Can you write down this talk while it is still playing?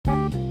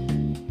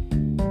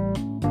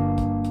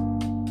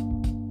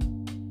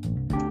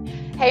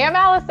Hey, I'm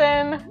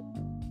Allison.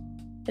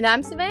 And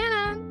I'm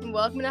Savannah. And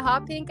welcome to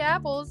Hot Pink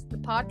Apples, the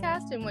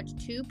podcast in which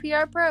two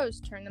PR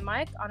pros turn the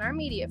mic on our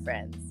media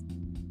friends.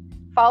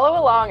 Follow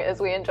along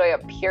as we enjoy a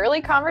purely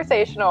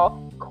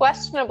conversational,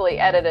 questionably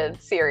edited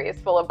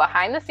series full of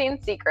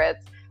behind-the-scenes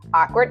secrets,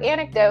 awkward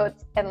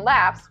anecdotes, and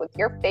laughs with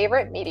your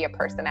favorite media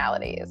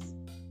personalities.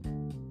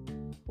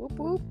 Whoop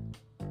whoop.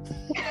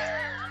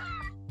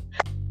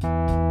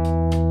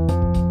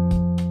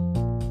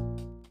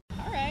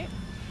 All right.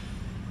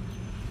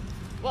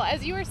 Well,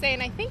 as you were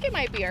saying, I think it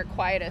might be our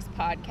quietest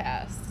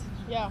podcast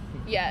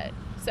yet.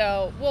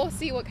 So we'll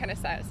see what kind of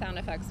sound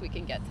effects we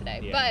can get today.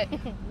 Yeah. But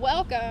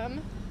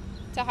welcome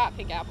to Hot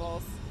Pink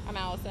Apples. I'm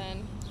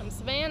Allison. I'm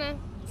Savannah.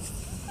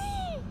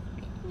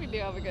 We do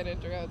have a good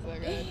intro. It's so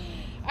good.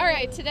 All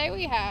right. Today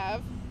we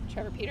have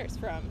Trevor Peters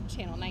from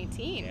Channel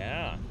 19.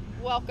 Yeah.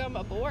 Welcome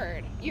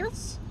aboard.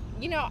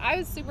 I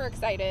was super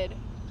excited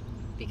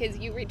because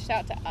you reached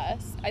out to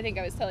us. I think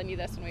I was telling you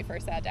this when we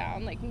first sat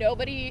down. Like,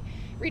 nobody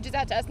reaches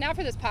out to us. Now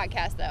for this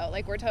podcast, though,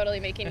 like, we're totally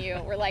making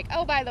you, we're like,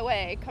 oh, by the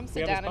way, come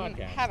sit down and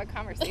have a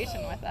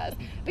conversation with us.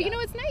 But,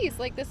 it's nice.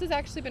 Like, this has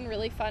actually been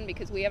really fun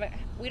because we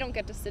don't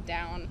get to sit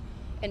down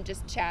and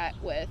just chat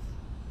with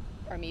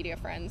our media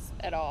friends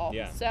at all.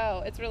 Yeah.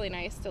 So it's really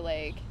nice to,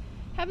 like,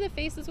 have the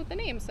faces with the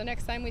names. So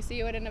next time we see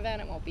you at an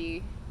event, it won't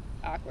be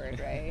awkward,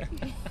 right?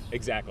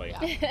 Exactly. Yeah.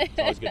 It's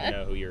always good to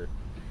know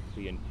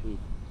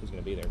who's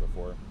going to be there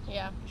before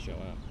you show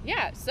up.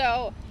 Yeah.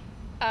 So,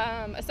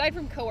 aside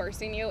from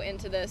coercing you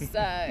into this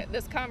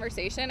this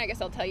conversation, I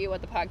guess I'll tell you what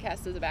the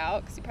podcast is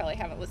about because you probably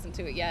haven't listened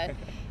to it yet.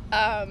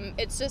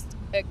 It's just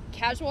a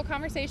casual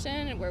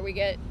conversation where we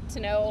get to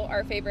know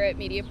our favorite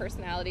media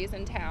personalities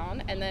in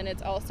town, and then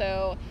it's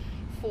also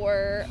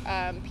for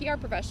PR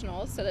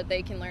professionals so that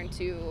they can learn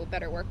to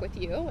better work with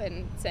you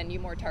and send you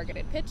more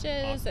targeted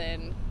pitches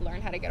and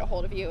learn how to get a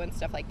hold of you and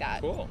stuff like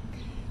that. Cool.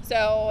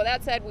 So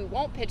that said, we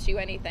won't pitch you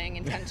anything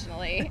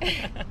intentionally.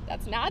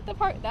 That's not the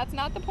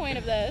point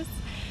of this.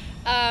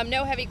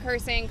 No heavy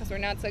cursing because we're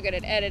not so good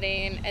at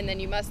editing, and then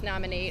you must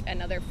nominate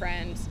another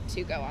friend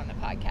to go on the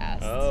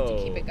podcast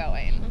to keep it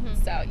going.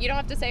 Mm-hmm. So you don't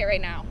have to say it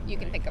right now. You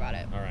can think about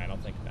it. All right, I'll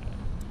think about it.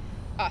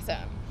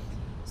 Awesome.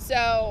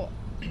 So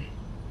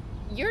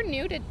you're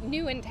new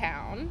in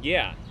town.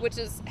 Yeah. Which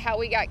is how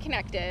we got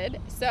connected.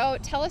 So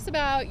tell us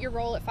about your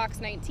role at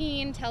Fox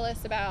 19. Tell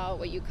us about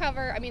what you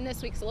cover. I mean,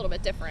 this week's a little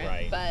bit different,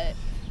 right. But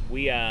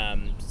we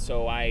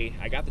so I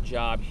got the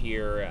job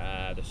here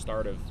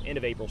the end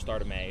of April,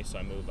 start of May. So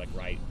I moved like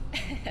right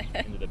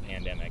into the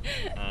pandemic.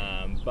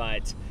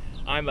 But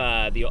I'm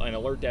an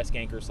alert desk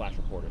anchor /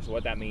 reporter. So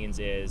what that means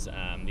is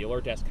the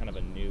alert desk kind of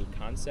a new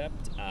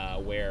concept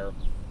where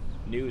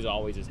news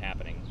always is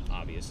happening,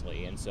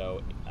 obviously, and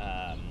so.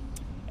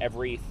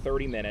 Every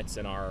 30 minutes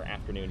in our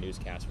afternoon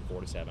newscast from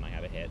 4 to 7, I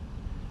have a hit.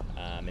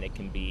 And it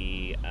can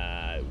be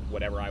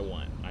whatever I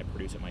want. I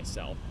produce it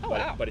myself.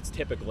 Wow. But it's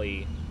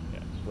typically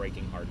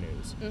breaking hard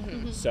news.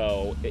 Mm-hmm.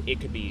 So it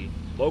could be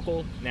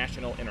local,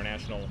 national,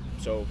 international.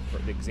 So for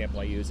the example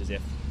I use is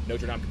if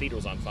Notre Dame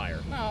Cathedral's on fire,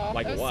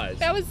 it was.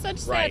 That was such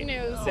sad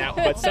news.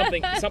 But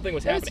something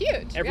was happening.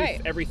 It was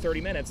huge. Every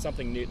 30 minutes,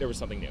 there was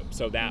something new.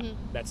 So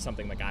that's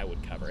something like I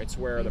would cover. It's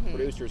where the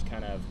producers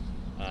kind of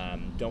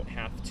don't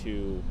have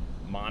to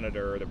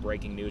monitor the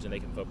breaking news and they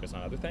can focus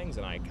on other things,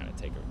 and I kind of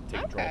take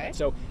control of it.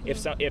 So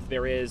if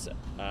there is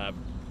a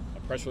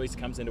press release that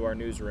comes into our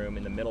newsroom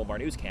in the middle of our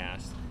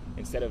newscast,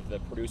 instead of the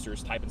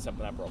producers typing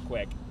something up real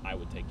quick, I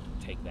would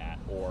take that.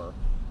 Or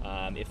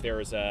if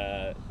there is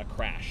a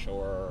crash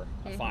or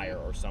a fire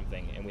or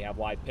something and we have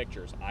live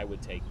pictures, I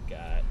would take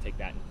that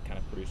and kind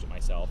of produce it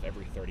myself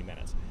every 30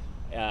 minutes.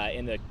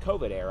 In the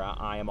COVID era,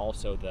 I am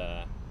also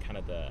the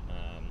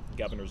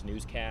governor's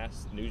news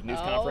conference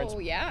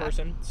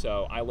person.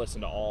 So I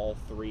listen to all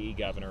three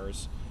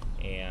governors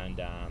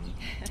and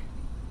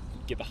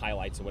get the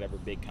highlights of whatever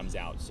big comes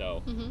out.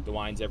 So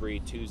DeWine's every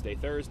Tuesday,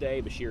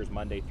 Thursday, Beshear's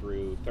Monday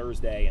through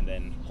Thursday, and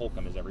then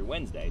Holcomb is every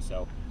Wednesday.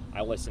 So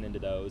I listen into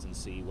those and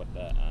see what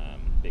the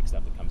big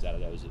stuff that comes out of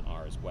those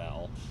are as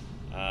well.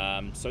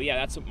 So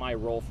that's my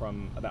role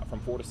from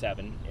 4 to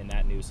 7 in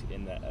that news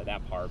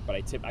that part. But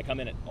I come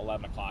in at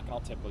 11 o'clock and I'll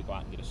typically go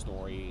out and get a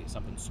story,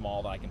 something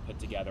small that I can put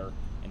together,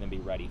 and then be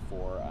ready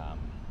for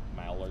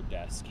my alert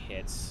desk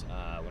hits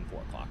when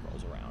 4 o'clock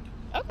rolls around.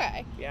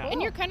 Okay. Yeah.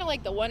 And you're kind of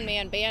like the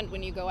one-man band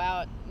when you go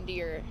out and do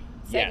your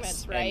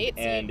segments, right?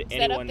 And so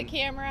you anyone, set up the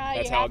camera.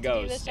 That's you how have it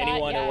goes. To do the shot.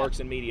 Anyone who works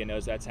in media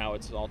knows that's how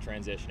it's all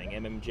transitioning.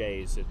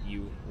 MMJs, if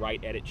you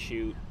write, edit,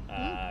 shoot,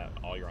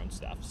 all your own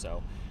stuff.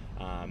 So.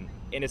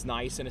 And it's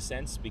nice in a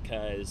sense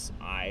because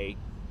I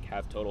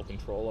have total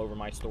control over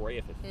my story.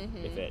 If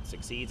it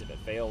succeeds, if it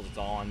fails, it's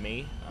all on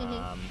me.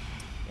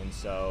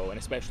 And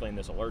especially in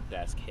this alert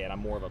desk hit, I have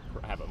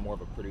more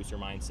of a producer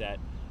mindset,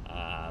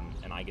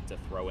 and I get to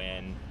throw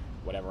in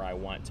whatever I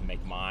want to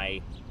make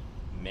my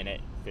minute,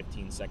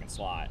 15-second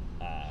slot,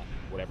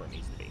 whatever it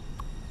needs to be.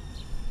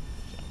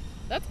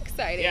 That's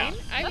exciting. Yeah.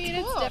 I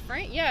mean, cool. It's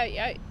different.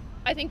 Yeah.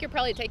 I think you're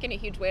probably taking a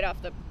huge weight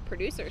off the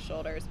producer's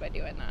shoulders by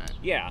doing that.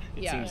 Yeah,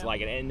 it seems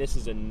like it. And this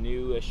is a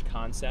newish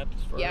concept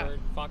for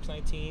Fox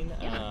 19,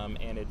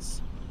 and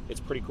it's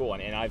pretty cool.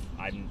 And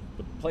I'm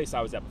the place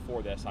I was at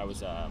before this, I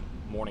was a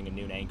morning and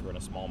noon anchor in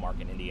a small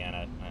market in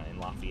Indiana, in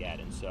Lafayette,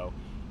 and so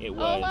it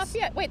was. Oh,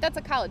 Lafayette. Wait, that's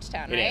a college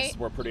town, right? It is,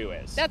 where Purdue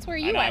is. That's where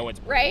you went,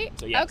 to right?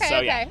 So yeah,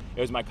 okay.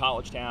 It was my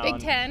college town. Big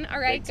Ten, all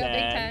right, Big go Big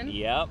Ten.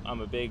 Yep,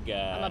 I'm a big.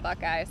 I'm a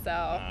Buckeye,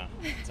 so.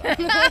 It's all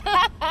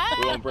right.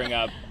 We won't bring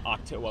up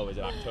October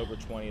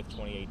 20th,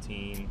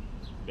 2018.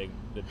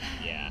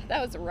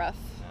 That was rough.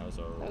 That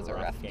was a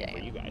rough game for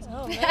you guys.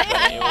 Oh, man.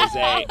 It was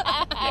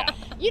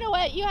You know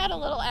what? You had a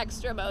little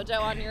extra mojo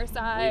on your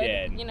side. We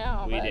did. You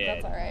know, we but did.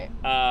 That's all right.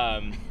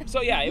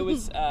 So yeah, it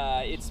was.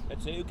 It's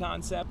a new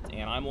concept,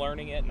 and I'm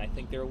learning it, and I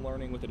think they're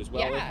learning with it as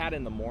well. They've had it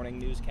in the morning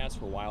newscast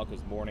for a while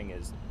because morning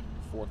is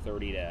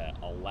 4:30 to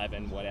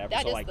 11, whatever.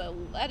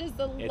 That is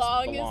the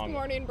longest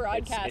morning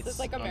broadcast. It's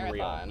like a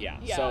unreal. marathon. Yeah.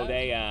 So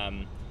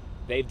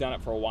they've done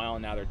it for a while,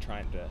 and now they're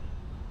trying to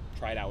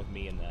try it out with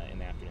me in the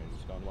afternoon.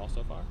 It's going well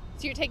so far.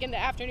 So you're taking the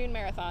afternoon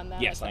marathon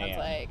then? Yes, I am.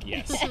 Like.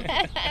 Yes.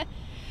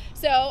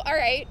 So, all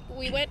right,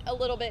 we went a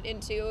little bit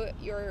into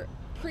your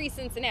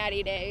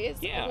pre-Cincinnati days.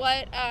 Yeah.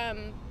 What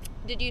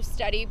did you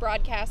study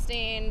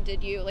broadcasting?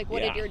 Did you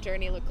what did your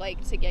journey look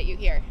like to get you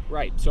here?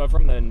 Right. So I'm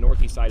from the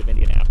northeast side of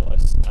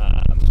Indianapolis.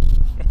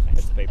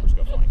 As the papers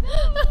go flying.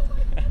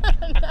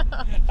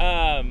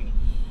 No.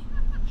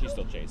 She's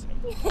still chasing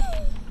him.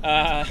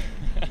 I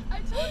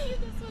told you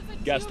this was a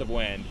gust of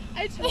wind.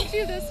 I told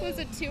you this was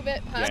a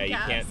 2-bit podcast. Yeah, you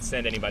can't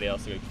send anybody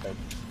else to go.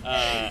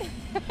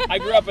 I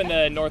grew up in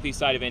the northeast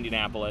side of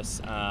Indianapolis,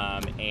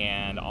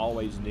 and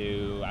always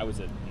knew I was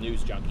a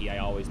news junkie. I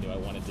always knew I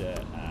wanted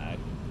to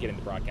get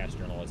into broadcast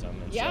journalism.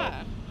 And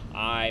so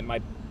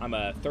I'm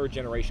a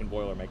third-generation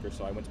Boilermaker,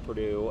 so I went to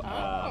Purdue.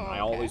 I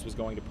always was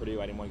going to Purdue.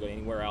 I didn't want to go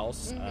anywhere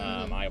else.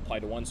 Mm-hmm. I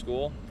applied to one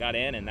school, got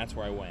in, and that's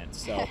where I went.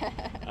 So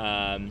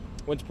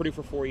went to Purdue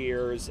for 4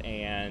 years,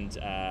 and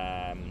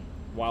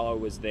while I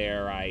was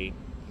there, I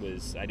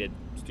did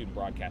student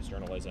broadcast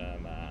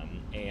journalism,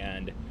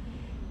 and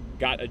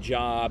got a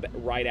job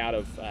right out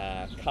of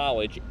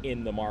college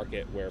in the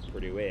market where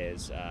Purdue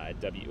is, at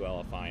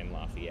WLFI in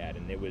Lafayette,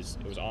 and it was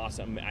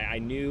awesome. I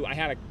knew I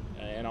had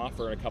an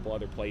offer in a couple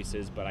other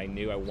places, but I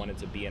knew I wanted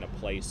to be in a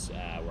place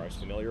where I was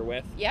familiar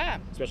with. Yeah.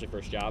 Especially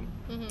first job.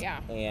 Mm-hmm. Yeah.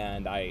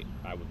 And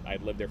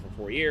I'd lived there for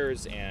 4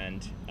 years,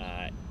 and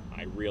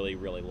I really,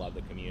 really loved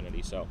the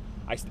community. So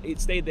I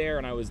stayed there,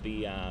 and I was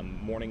the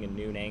morning and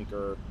noon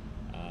anchor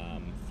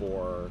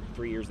for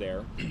 3 years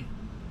there.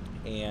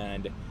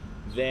 And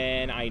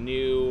then I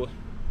knew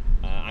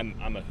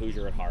I'm a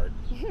Hoosier at heart.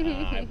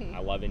 I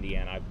love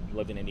Indiana. I've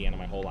lived in Indiana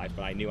my whole life,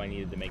 but I knew I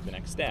needed to make the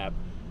next step.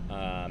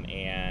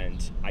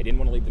 And I didn't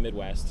want to leave the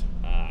Midwest.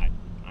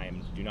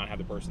 Do not have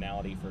the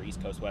personality for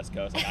East Coast, West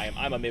Coast.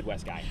 I'm a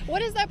Midwest guy.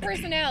 What is that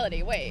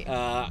personality? Wait.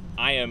 I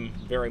am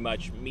very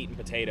much meat and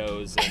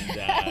potatoes, and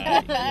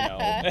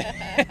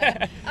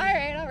All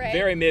right.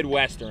 very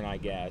Midwestern, I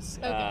guess.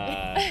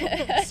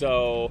 Okay.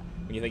 So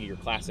when you think of your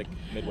classic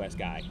Midwest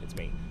guy, it's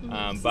me.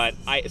 But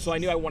I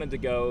knew I wanted to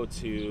go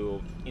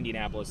to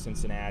Indianapolis,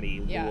 Cincinnati,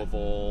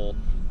 Louisville,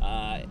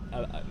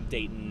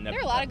 Dayton. There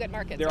are a lot of good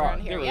markets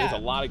around here. There's a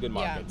lot of good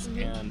markets,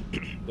 Yeah. and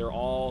they're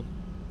all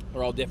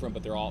different,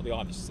 but they all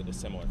have a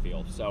similar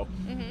feel. So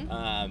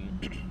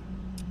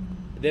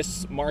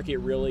this market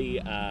really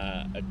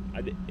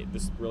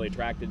this really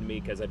attracted me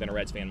because I've been a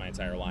Reds fan my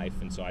entire life,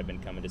 and so I've been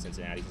coming to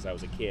Cincinnati since I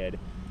was a kid.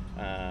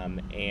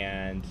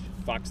 And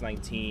Fox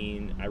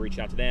 19, I reached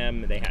out to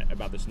them. They had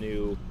about this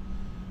new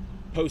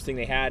posting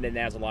they had, and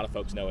as a lot of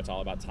folks know, it's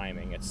all about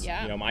timing. It's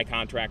my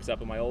contract's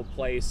up at my old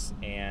place,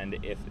 and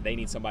if they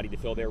need somebody to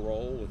fill their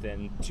role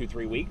within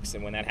 2-3 weeks,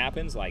 and when that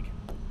happens,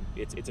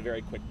 it's a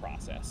very quick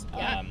process.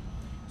 Yeah.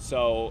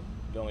 So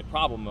the only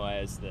problem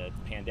was the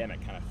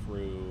pandemic kind of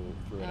threw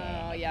in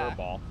a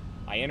curveball.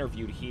 I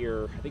interviewed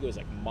here, I think it was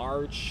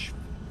March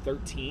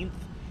 13th.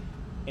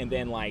 And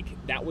then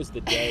that was the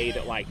day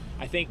that I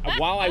think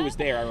while I was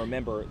there, I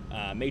remember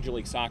Major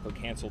League Soccer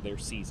canceled their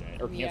season,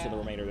 or canceled the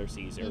remainder of their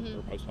season,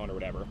 or postponed or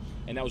whatever.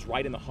 And that was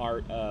right in the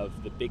heart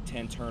of the Big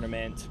Ten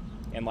tournament,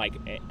 and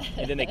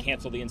and then they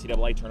canceled the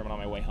NCAA tournament on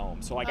my way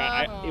home. So it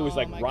was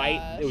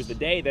gosh. It was the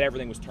day that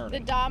everything was turning.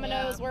 The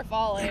dominoes were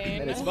falling.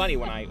 And it's funny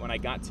when I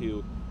got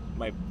to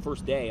my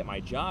first day at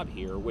my job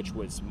here, which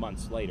was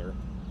months later,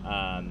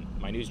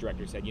 my news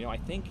director said, I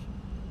think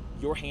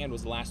your hand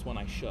was the last one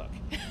I shook.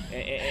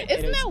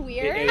 Isn't that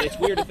weird? It's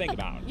weird to think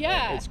about.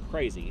 Yeah. It's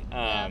crazy.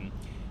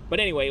 But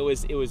anyway, it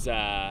was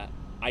I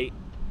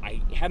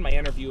had my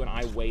interview, and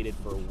I waited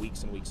for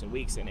weeks and weeks and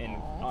weeks. And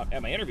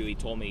at my interview, he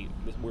told me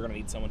we're going to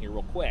need someone here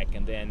real quick.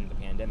 And then the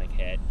pandemic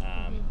hit.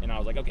 And I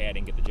was like, okay, I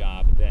didn't get the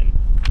job. But then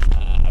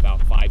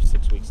about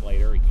 5-6 weeks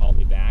later, he called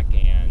me back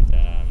and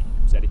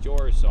said, it's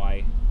yours. So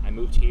I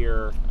moved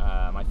here.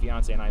 My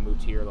fiance and I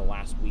moved here the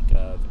last week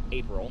of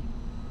April,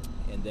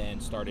 and then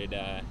started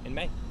in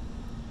May.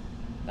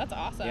 That's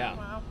awesome. Yeah.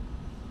 Wow.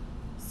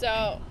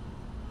 So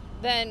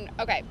then,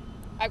 okay,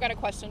 I've got a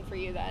question for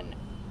you then.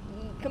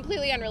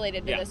 Completely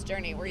unrelated to this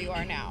journey where you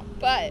are now.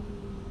 But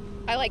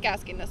I like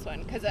asking this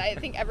one because I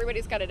think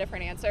everybody's got a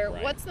different answer.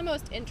 Right. What's the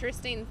most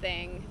interesting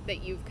thing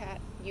that you've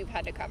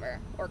had to cover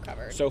or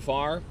covered? So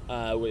far,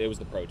 it was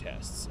the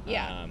protests.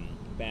 Yeah.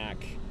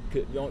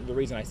 The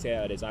reason I say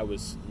that is I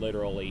was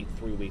literally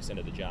 3 weeks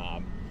into the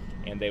job,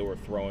 and they were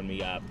throwing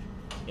me up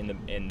in the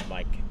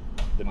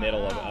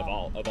middle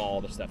of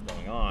all the stuff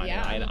going on.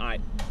 Yeah. And I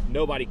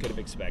nobody could have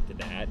expected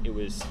that. It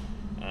was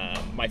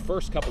my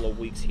first couple of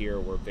weeks here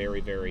were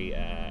very, very.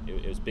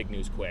 It was big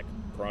news quick.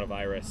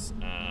 Coronavirus,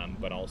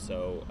 but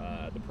also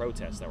the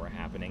protests that were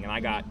happening, and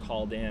I got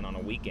called in on a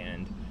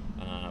weekend,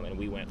 and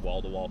we went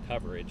wall-to-wall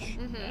coverage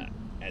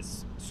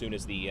as soon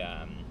as the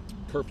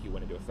curfew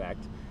went into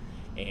effect.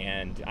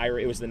 And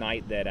it was the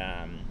night that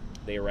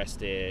they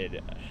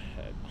arrested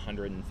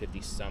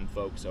 150 some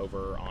folks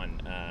over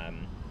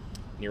on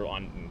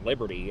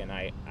Liberty, and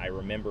I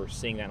remember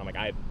seeing that, and I'm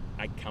like,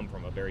 I come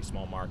from a very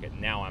small market.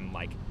 Now I'm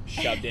like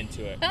shoved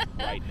into it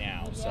right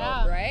now. So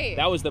Right.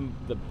 that was the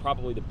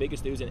probably the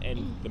biggest news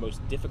and the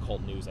most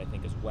difficult news, I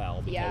think, as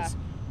well, because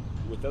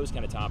with those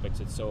kind of topics,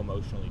 it's so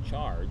emotionally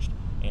charged,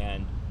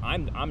 and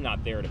I'm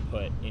not there to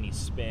put any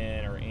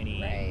spin or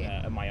any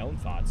of my own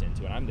thoughts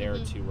into it. I'm there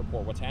to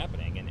report what's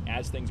happening, and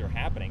as things are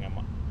happening,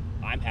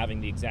 I'm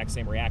having the exact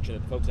same reaction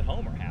that the folks at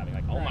home are having.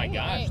 Like, oh my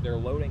gosh, they're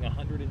loading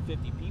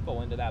 150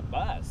 people into that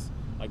bus.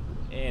 Like,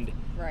 and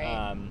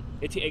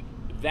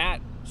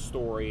that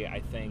story, I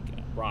think,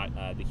 brought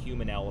the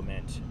human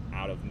element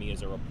out of me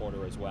as a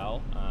reporter as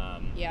well.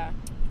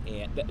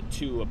 And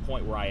to a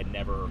point where I had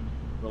never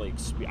really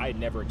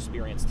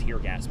experienced tear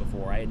gas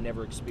before. I had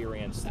never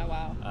experienced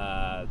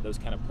those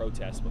kind of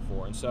protests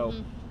before. And so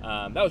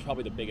that was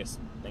probably the biggest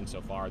thing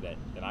so far that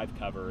I've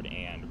covered,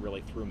 and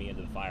really threw me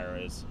into the fire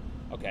is,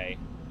 okay,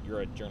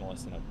 you're a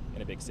journalist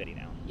in a big city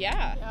now.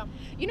 Yeah.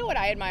 You know what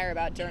I admire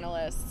about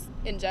journalists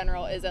in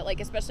general is that, like,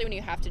 especially when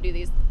you have to do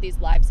these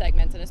live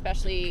segments, and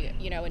especially,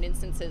 you know, in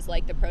instances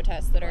like the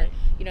protests that are,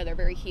 you know, they're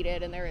very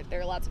heated and there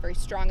are lots of very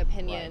strong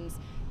opinions.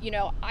 You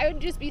know, I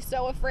would just be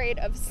so afraid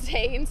of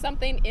saying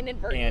something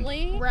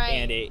inadvertently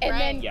and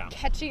then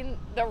catching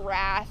the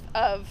wrath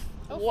of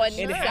one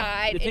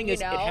side. The thing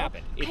is, it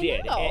happened. It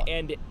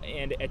did.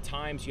 And at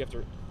times you have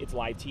to, it's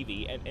live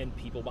TV, and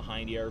people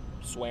behind you are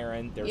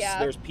swearing.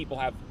 There's people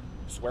have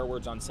swear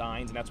words on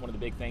signs, and that's one of the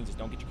big things is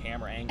don't get your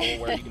camera angle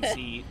where you can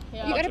see.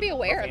 You got to be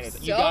aware of so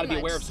much. You got to be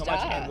aware of so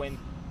much, and when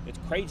it's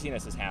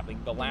craziness is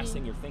happening, the last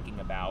thing you're thinking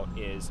about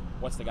is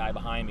what's the guy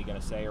behind me going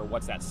to say, or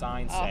what's that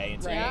sign say,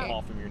 and so you get a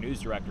call from your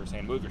news director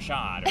saying move your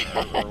shot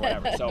or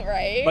whatever. So,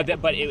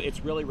 but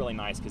it's really, really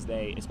nice because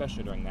they,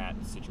 especially during that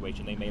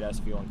situation, they made us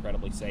feel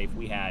incredibly safe.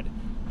 We had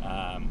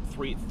a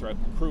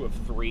crew of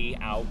 3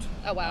 out.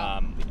 Oh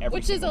wow!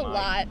 Which is a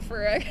lot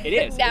for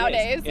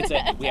nowadays. It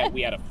is.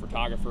 We had a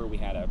photographer, we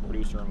had a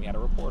producer, and we had a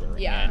reporter.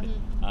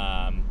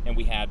 And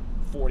we had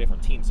 4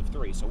 different teams of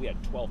 3, so we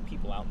had 12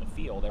 people out in the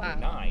field every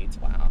night.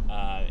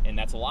 And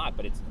that's a lot,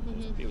 but it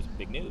was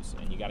big news,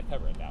 and you got to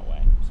cover it that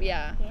way. So.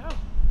 Yeah.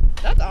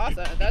 That's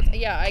awesome.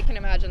 I can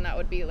imagine that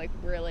would be like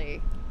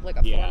really like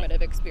a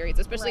formative experience,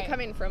 especially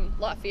coming from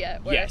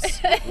Lafayette. Where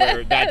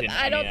where that didn't.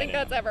 I don't think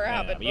that's ever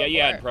happened before.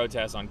 You had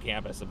protests on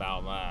campus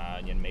about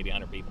maybe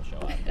 100 people show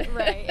up.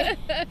 Right.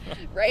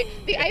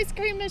 The ice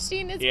cream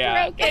machine is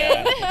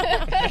broken.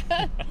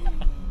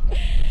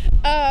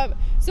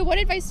 So what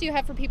advice do you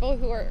have for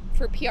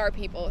PR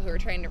people who are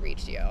trying to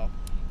reach you?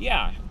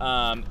 Yeah,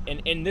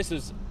 and this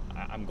is,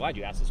 I'm glad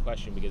you asked this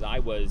question because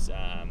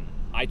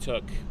I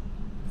took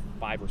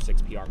 5 or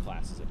 6 PR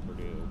classes at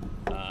Purdue,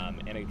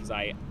 and because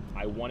I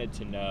wanted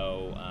to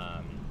know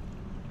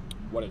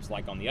what it was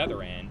like on the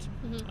other end.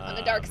 On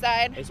the dark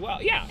side? As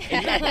well, yeah.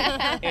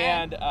 Exactly.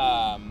 And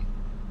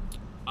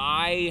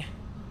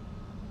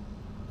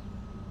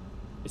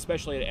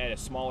especially at a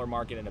smaller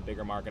market and a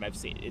bigger market, I've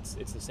seen it's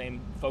the same.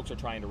 Folks are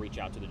trying to reach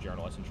out to the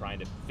journalists and trying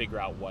to figure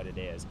out what it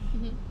is.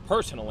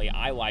 Personally,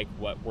 I like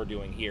what we're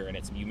doing here, and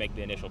it's you make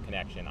the initial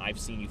connection. I've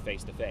seen you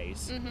face to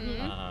face,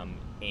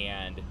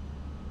 and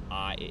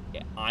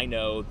I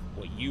know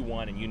what you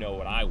want, and you know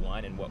what I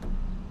want, and what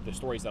the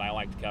stories that I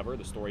like to cover,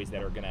 the stories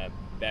that are going to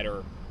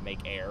better make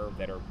air,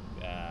 that are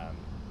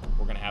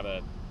we're going to have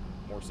a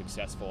more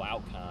successful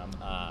outcome.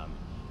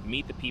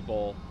 Meet the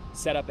people,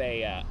 set up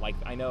a like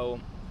I know.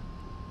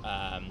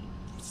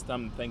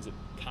 Some things that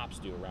cops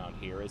do around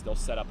here is they'll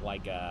set up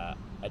like a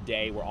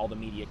day where all the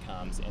media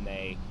comes and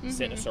they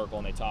sit in a circle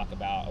and they talk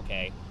about,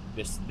 okay,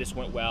 this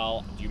went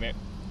well.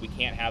 We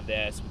can't have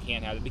this. We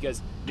can't have it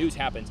because news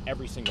happens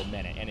every single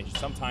minute, and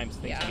sometimes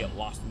things can get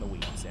lost in the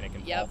weeds and it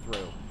can fall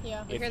through.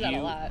 Yeah, we hear that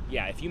a lot.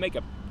 Yeah, if you make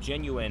a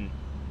genuine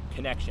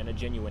connection, a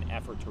genuine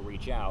effort to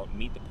reach out,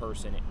 meet the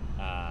person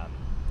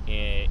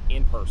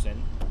in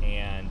person,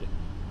 and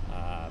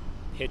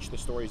pitch the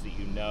stories that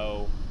you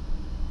know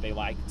they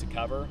like to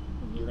cover,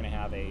 you're going to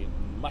have a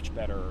much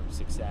better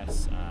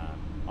success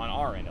on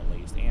our end, at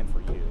least, and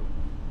for you.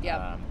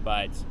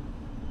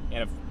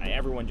 And if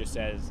everyone just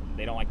says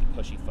they don't like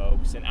the pushy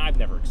folks, and I've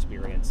never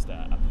experienced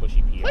a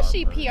pushy PR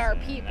pushy person. PR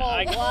people.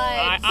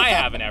 I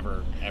haven't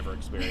ever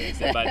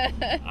experienced it, but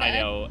I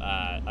know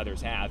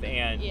others have.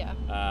 And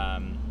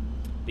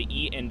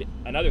And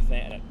another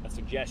thing, a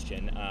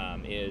suggestion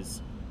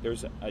is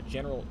there's a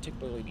general.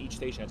 Typically, each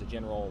station has a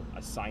general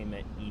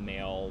assignment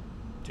email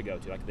to go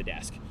to, like the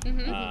desk,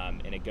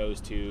 and it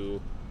goes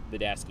to the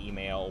desk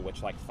email,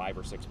 which like 5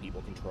 or 6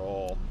 people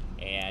control,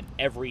 and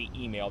every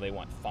email they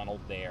want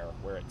funneled there,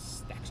 where it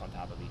stacks on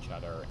top of each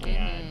other,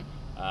 and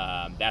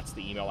that's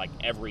the email. Like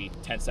every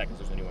 10 seconds,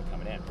 there's a new one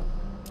coming in.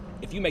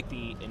 If you make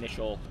the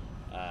initial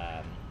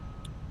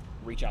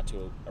reach out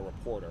to a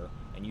reporter,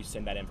 and you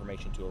send that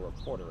information to a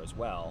reporter as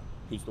well,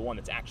 who's the one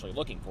that's actually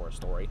looking for a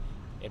story,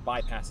 it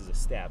bypasses a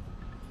step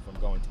from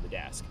going to the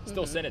desk.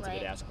 Still send it to the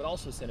desk, but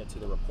also send it to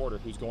the reporter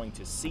who's going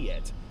to see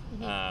it.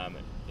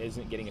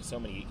 Isn't getting so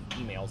many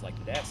emails like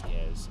the desk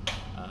is,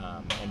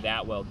 and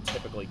that will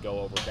typically go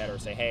over better.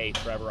 Say, hey,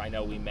 Trevor, I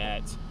know we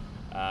met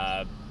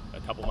a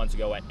couple months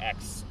ago at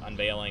X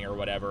unveiling or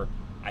whatever.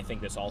 I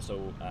think this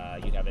also,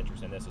 you'd have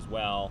interest in this as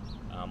well.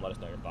 Let us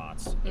know your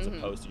thoughts, as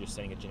opposed to just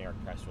sending a generic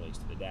press release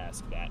to the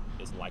desk that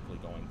is likely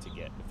going to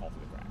fall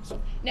through the cracks.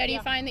 Now, do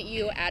you find that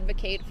you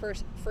advocate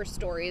for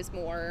stories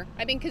more?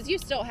 I mean, because you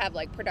still have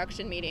like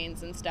production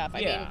meetings and stuff.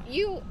 I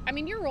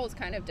mean, your role is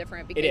kind of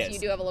different because you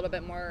do have a little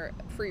bit more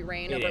free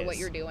reign over what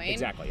you're doing.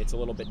 Exactly, it's a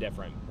little bit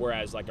different.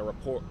 Whereas like a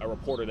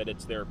reporter that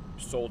it's their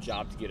sole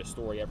job to get a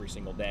story every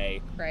single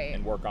day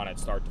and work on it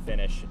start to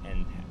finish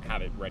and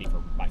have it ready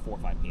by 4 or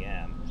 5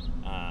 p.m.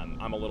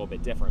 I'm a little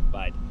bit different,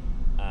 but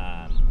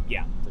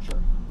yeah, for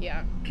sure.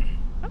 Yeah.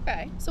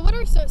 Okay. So what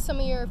are some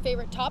of your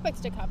favorite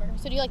topics to cover?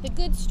 So do you like the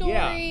good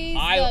stories,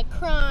 the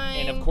crime?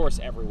 And of course,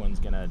 everyone's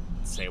going to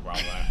say, well,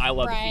 I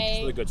love the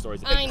features, the good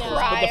stories. I know.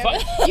 Crime.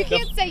 You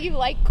can't say you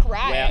like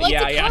crime. Well,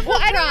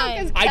 Well, I don't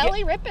know, because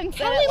Kelly Rippin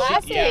said it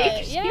last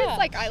week. She was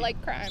like, I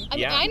like crime. I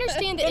mean, I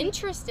understand the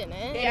interest in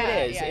it.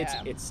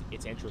 It is.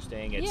 It's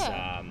interesting. It's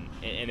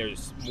and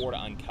there's more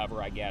to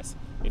uncover, I guess,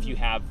 if you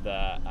have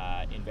the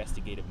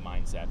investigative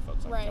mindset,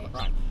 folks like Kevin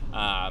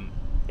Ryan.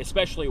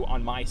 Especially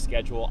on my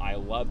schedule, I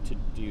love to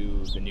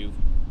do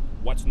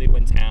what's new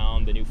in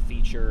town, the new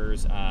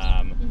features,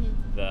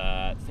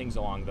 the things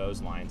along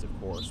those lines, of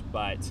course.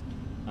 But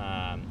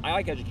I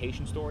like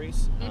education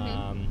stories.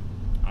 I'm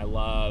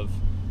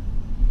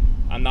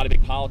not a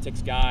big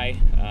politics guy,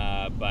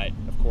 but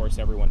of course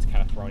everyone's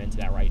kind of thrown into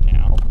that right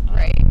now.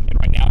 And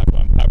right now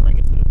what I'm covering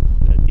is the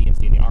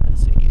DNC and the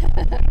RNC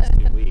for the last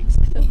 2 weeks.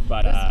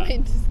 But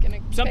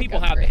some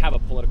people have a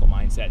political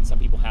mindset, and some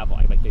people have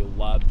like they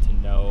love to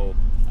know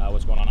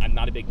what's going on. I'm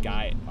not a big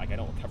guy. Like I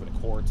don't cover the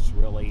courts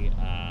really.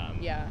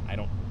 I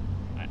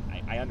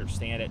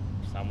understand it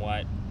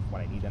somewhat,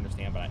 what I need to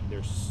understand, but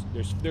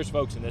there's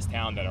folks in this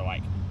town that are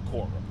like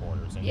court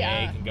reporters, and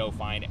they can go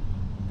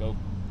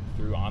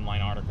through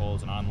online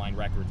articles and online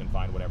records and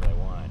find whatever they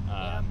want.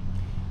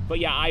 But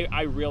yeah,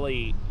 I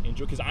really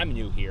enjoy, because I'm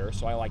new here,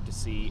 so I like to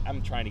see.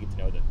 I'm trying to get to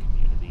know the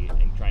community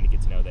and trying to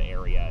get to know the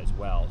area as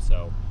well.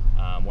 So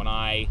when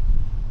I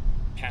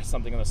pass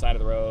something on the side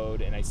of the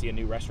road and I see a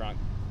new restaurant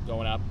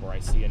going up, or I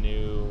see a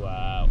new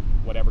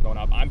whatever going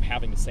up, I'm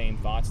having the same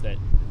thoughts that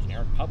the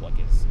generic public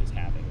is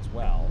having as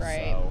well.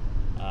 So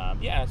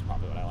that's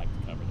probably what I like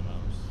to cover the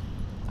most.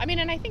 I mean,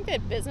 and I think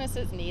that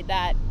businesses need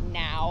that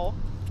now.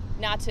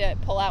 Not to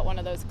pull out one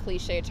of those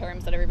cliche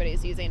terms that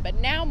everybody's using, but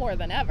now more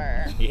than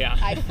ever,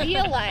 I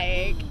feel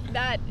like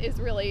that is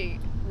really,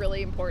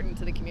 really important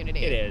to the community.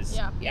 It is.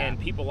 And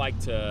people like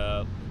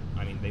to,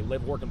 they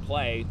live, work, and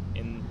play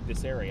in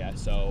this area,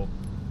 so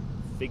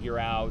figure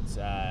out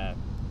the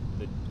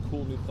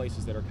cool new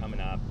places that are coming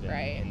up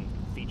and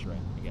feature it,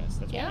 I guess.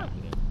 That's what I like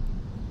to do.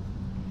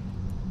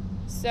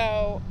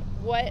 So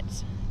what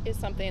is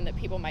something that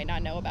people might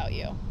not know about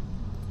you?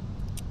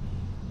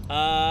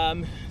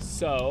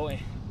 So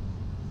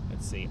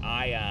let's see.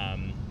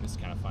 This is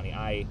kind of funny.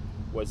 I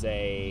was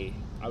a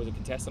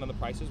contestant on The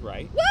Price is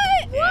Right.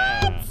 What?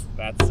 Yeah.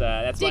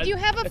 That's. Did you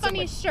have a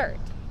funny shirt?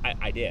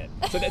 I did.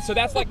 So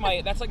that's like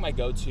my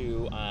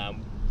go-to.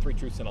 3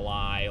 truths and a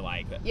lie.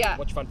 Like,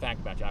 what's your fun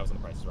fact about you? I was on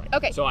The Price is Right.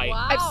 Okay. So I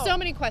have so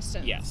many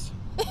questions. Yes.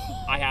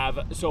 I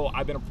have. So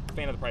I've been a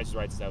fan of The Price is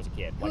Right since I was a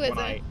kid. Who is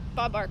it?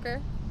 Bob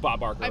Barker. Bob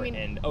Barker.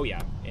 And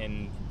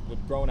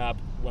growing up,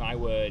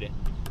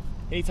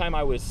 anytime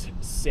I was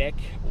sick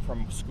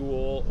from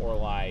school or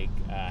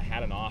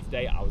had an off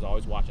day, I was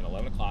always watching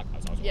 11 o'clock. I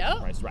was always watching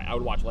The Price is Right. I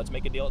would watch Let's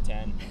Make a Deal at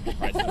 10,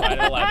 Price is Right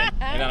at 11,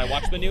 and then I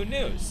watched the new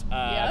news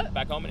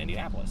back home in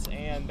Indianapolis,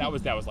 and that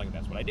was that's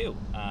what I do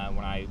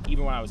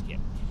even when I was a kid,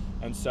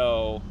 and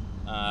so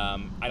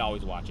I'd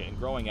always watch it. And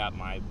growing up,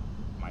 my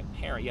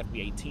parent, you have to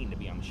be 18 to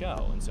be on the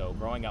show, and so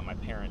growing up, my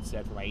parents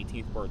said for my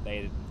 18th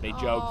birthday, they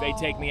joked they'd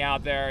take me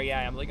out there.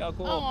 I'm like, oh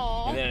cool.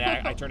 Aww. And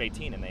then I turned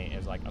 18, and it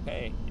was like,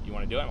 okay, you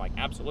want to do it? I'm like,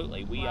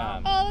 absolutely.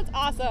 Oh, that's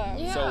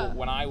awesome. So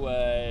when I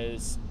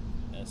was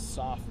a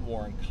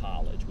sophomore in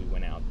college, we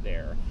went out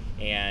there,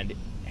 and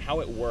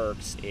how it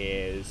works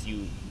is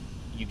you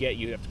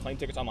have to claim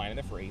tickets online, and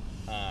they're free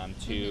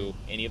to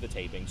any of the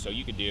tapings. So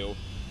you could do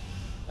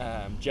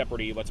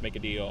Jeopardy, Let's Make a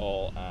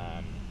Deal,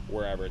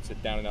 wherever it's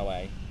down in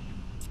LA.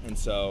 And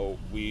so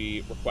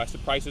we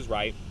requested Price is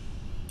Right,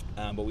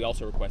 But we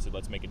also requested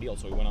Let's Make a Deal.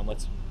 So we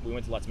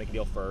went to Let's Make a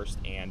Deal first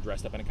and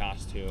dressed up in a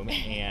costume.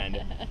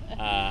 And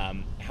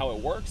how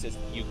it works is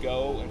you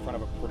go in front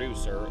of a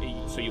producer.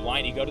 So you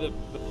go to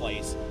the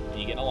place and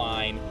you get in a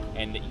line,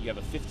 and you have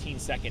a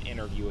 15-second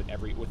interview with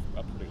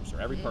a producer,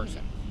 every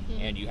person.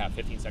 And you have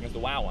 15 seconds to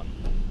wow them.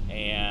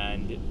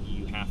 And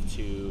you have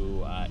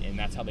to, and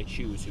that's how they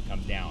choose who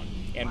comes down.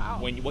 And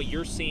what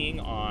you're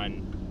seeing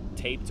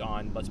taped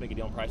on Let's Make a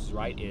Deal and Price is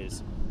Right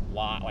is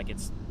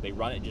they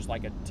run it just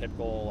like a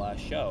typical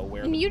show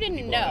where. And you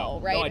didn't know,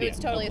 right? No it was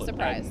totally a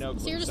surprise. So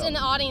you're just in the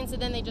audience,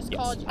 and then they just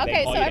called you.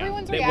 Okay, so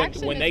everyone's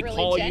reaction when is they really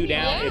call genuine. you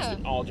down, Yeah.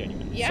 it's all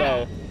genuine. Yeah,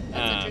 So,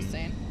 that's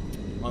interesting.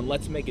 On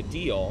Let's Make a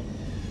Deal,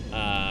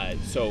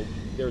 so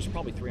there's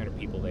probably 300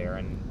 people there,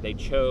 and they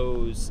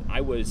chose.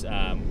 I was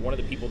one of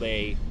the people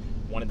they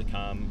wanted to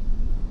come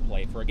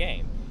play for a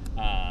game.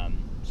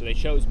 So they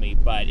chose me,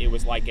 but it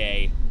was like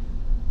they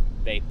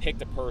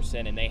picked a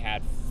person, and they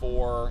had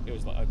 4. It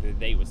was like the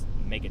date was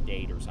make a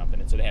date or something,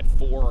 and so they had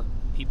 4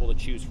 people to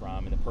choose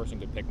from, and the person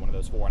could pick one of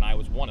those 4, and I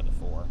was one of the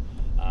 4.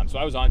 So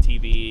I was on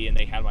TV, and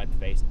they had my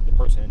face. The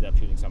person ended up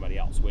choosing somebody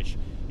else, which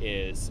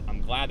is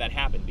I'm glad that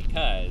happened,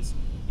 because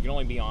you can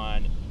only be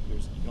on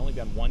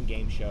one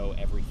game show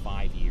every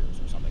 5 years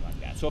or something like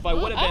that. So if I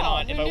would have been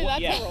on,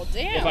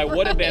 if I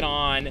would have been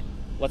on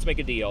Let's Make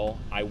a Deal,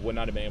 I would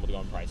not have been able to go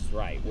on Price is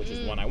Right, which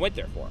is one I went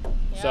there for.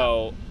 Yeah.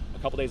 So a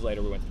couple days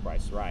later, we went to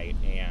Price is Right,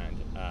 and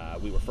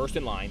we were first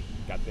in line.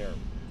 Got there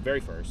very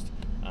first.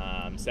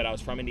 Said I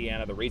was from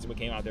Indiana. The reason we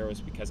came out there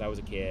was because I was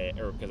a kid,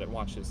 or because I'd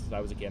watched this since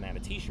I was a kid, and I had a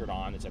T-shirt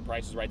on that said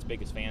Price is Right's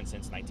biggest fan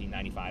since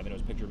 1995, and it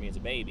was a picture of me as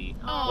a baby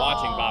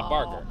watching Bob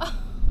Barker.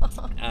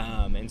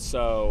 And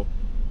so,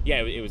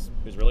 yeah, it was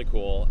really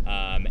cool.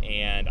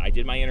 And I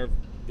did my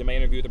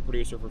interview with the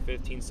producer for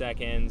 15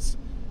 seconds.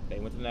 They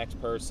went to the next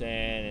person,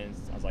 and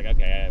I was like,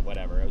 okay,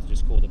 whatever. It was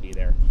just cool to be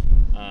there.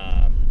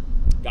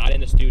 Got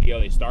in the studio.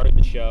 They started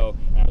the show,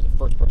 and I was the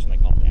first person they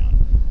called down,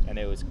 and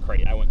it was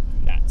crazy. I went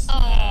nuts.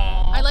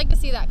 I'd like to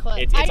see that clip.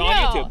 It's on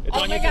YouTube. It's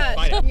on YouTube. Gosh,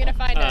 Find it. I'm gonna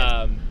find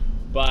it.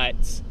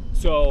 But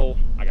so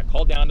I got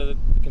called down to the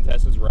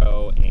contestants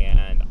row,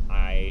 and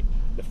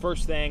the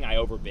first thing I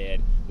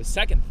overbid. The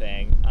second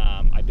thing,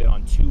 I bid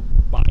on 2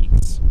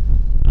 bikes,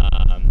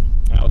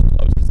 and I was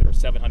close because they were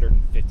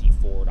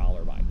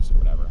 $754 bikes or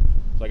whatever.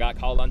 So I got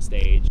called on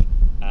stage,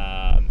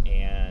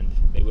 and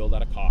they wheeled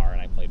out a car,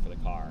 and I played for the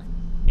car,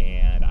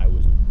 and I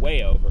was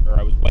way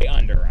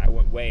under. I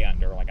went way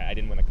under. Like I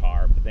didn't win the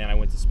car, but then I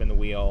went to spin the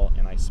wheel,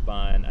 and I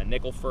spun a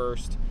nickel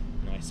first,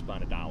 and I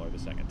spun $1 the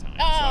second time.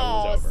 So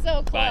I was over.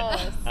 So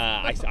close.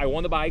 But I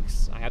won the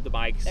bikes. I have the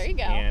bikes. There you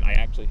go. And I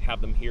actually have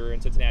them here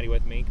in Cincinnati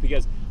with me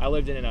because I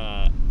lived in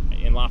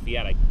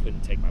Lafayette. I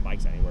couldn't take my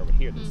bikes anywhere, but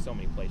here there's so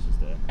many places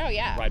to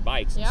ride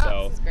bikes. Yeah, and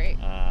so this is great.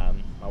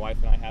 my wife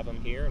and I have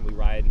them here, and we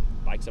ride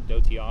bikes up to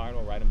OTR, and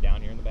we'll ride them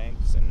down here in the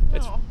banks, and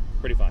it's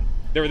pretty fun.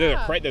 They're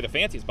the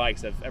fanciest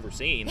bikes I've ever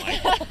seen.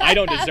 Like I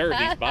don't deserve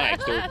these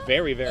bikes. They're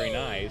very, very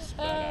nice.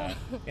 But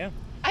yeah.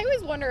 I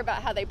always wonder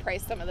about how they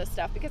price some of this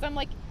stuff because I'm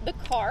like, the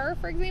car,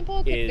 for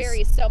example, could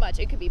vary so much.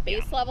 It could be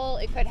base level.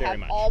 It could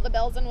have all the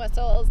bells and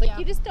whistles. Like,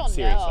 you just don't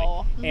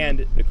know.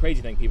 And the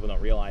crazy thing people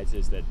don't realize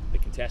is that the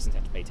contestants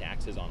have to pay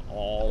taxes on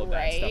all of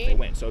that stuff they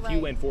win. So if you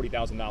win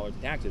 $40,000 in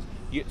taxes,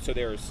 so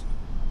there's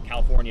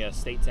California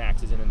state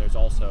taxes, and then there's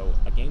also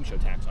a game show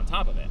tax on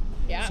top of it.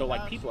 Yeah. So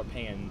like people are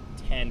paying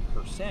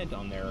 10%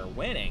 on their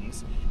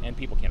winnings, and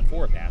people can't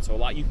afford that.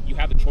 So you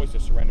have the choice to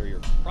surrender your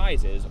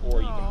prizes,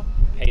 or you can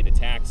pay the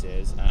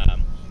taxes.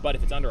 But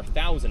if it's under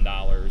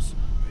 $1,000,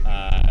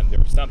 there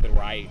was something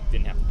where I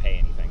didn't have to pay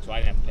anything, so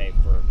I didn't have to pay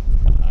for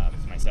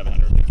my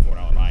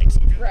 $754 bikes.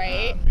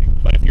 Right.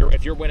 But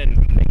if you're winning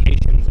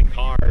vacations and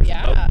cars,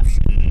 boats,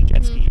 and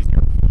jet skis,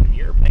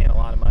 you're paying a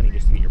lot of money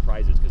just to get your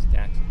prizes because of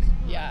taxes.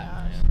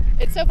 Yeah.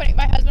 It's so funny.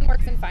 My husband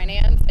works in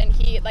finance, and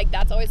he, like,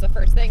 that's always the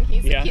first thing.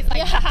 He's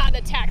like, haha, the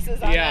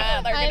taxes on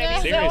that, they're going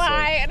to be so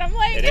high. And I'm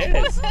like, it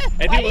is.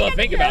 And people don't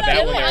think about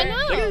that when they're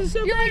like, this is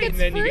so You're great. like, it's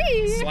and then free.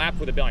 you get slapped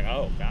with a bill, like,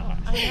 oh, gosh.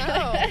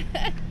 I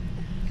know.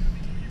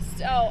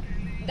 So,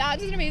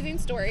 that's an amazing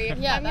story.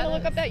 Yeah, I'm going to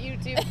look up that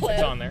YouTube clip.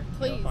 It's on there.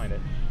 Please. You'll find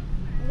it.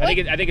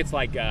 I think it's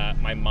like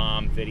my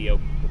mom videoing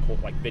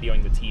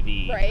the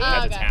TV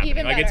as it's happening.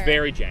 Even like it's better.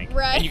 very jank.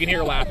 Right. And you can hear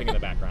her laughing in the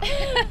background.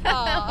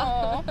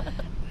 Aw.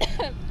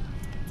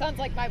 Sounds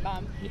like my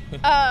mom.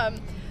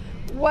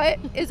 What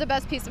is the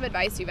best piece of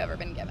advice you've ever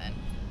been given?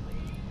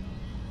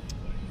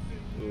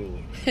 Ooh.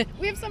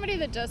 We have somebody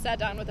that just sat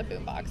down with a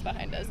boombox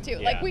behind us too. Yeah.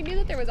 Like we knew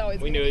that there was always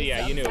going to be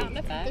some sound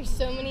effect. There's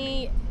so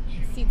many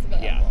seats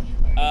available.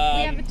 Yeah.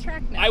 We have a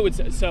track now. I would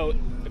say, so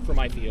for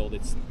my field,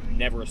 it's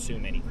never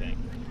assume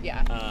anything.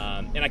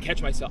 Yeah. And I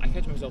catch myself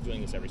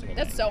doing this every single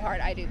day. That's so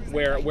hard. I do this.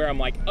 Where I'm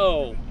like,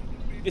 oh,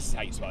 this is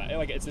how you spell that.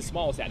 Like it's the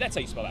smallest that. That's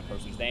how you spell that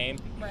person's name.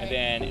 Right. And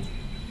then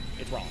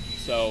it's wrong.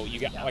 So you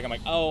get like I'm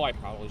like, oh, I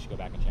probably should go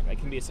back and check. It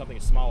can be something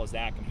as small as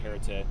that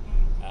compared to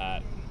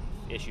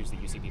issues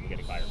that you see people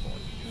getting fired for.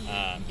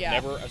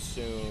 Never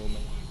assume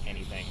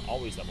anything.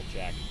 Always double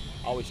check.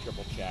 always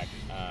triple check.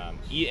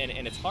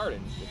 And it's hard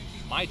in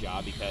my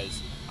job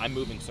because I'm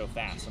moving so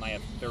fast, and I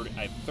have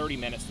 30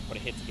 minutes to put a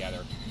hit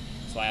together.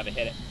 So I have a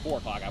hit at 4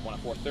 o'clock, I have one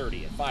at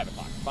 4:30, at 5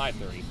 o'clock, at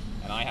 5:30,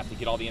 and I have to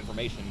get all the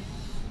information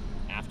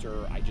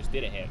after I just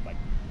did a hit, like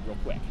real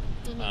quick.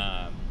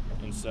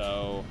 And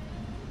so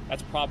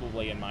that's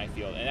probably in my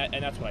field,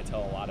 and that's what I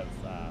tell a lot of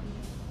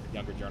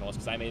younger journalists,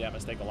 because I made that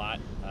mistake a lot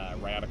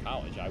right out of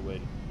college. I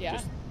would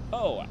just,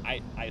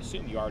 I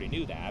assume you already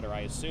knew that, or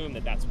I assume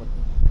that that's what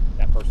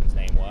that person's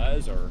name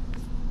was, or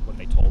what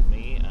they told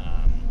me.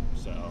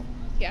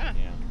 Yeah.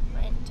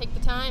 Right. Take the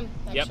time,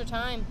 extra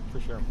time. For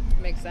sure.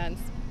 Makes sense.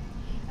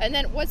 And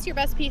then what's your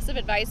best piece of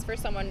advice for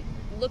someone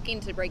looking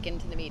to break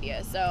into the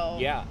media? So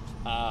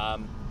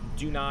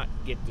do not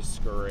get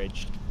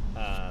discouraged,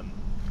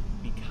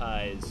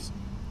 because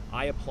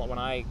when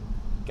I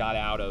got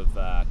out of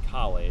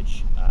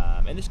college,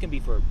 and this can be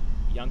for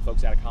young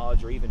folks out of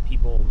college, or even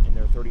people in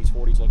their 30s,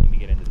 40s looking to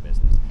get into the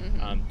business.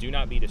 Do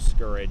not be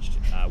discouraged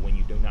when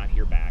you do not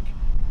hear back.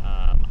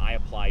 I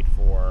applied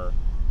for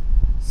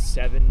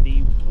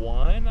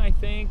 71, I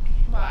think,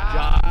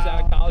 jobs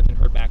out of college, and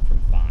heard back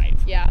from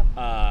 5. Yeah.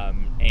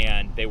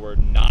 And they were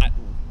not,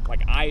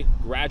 like, I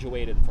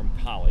graduated from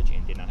college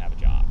and did not have a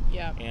job.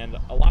 Yeah. And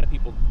a lot of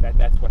people,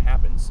 that's what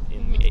happens.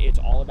 It's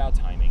all about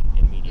timing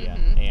in media.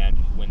 And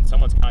when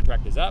someone's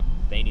contract is up,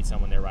 they need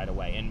someone there right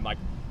away. And like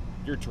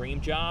your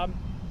dream job,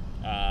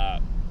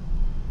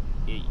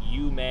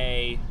 you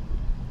may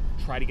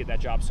try to get that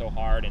job so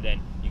hard, and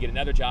then you get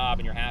another job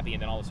and you're happy,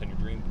 and then all of a sudden your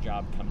dream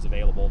job comes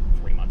available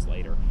 3 months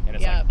later, and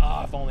it's like,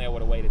 if only I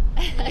would have waited.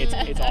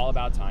 It's all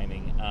about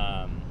timing.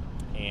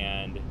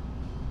 And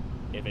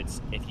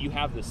if you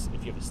have the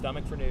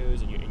stomach for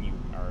news, and you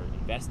are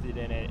invested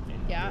in it,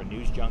 and you're a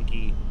news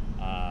junkie,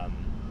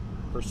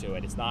 pursue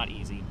it. It's not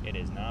easy. It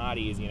is not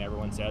easy, and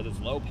everyone says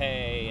it's low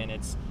pay and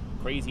it's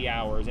crazy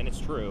hours, and it's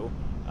true.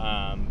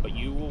 But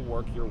you will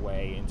work your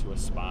way into a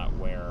spot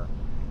where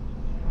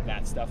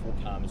that stuff will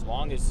come, as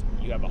long as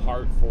you have a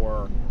heart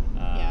for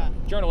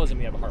journalism,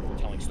 you have a heart for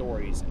telling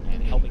stories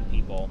and helping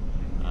people.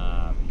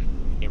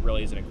 It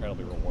really is an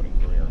incredibly rewarding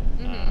career.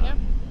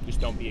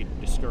 Just don't be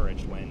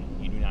discouraged when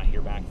you do not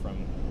hear back from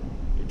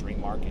your dream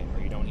market,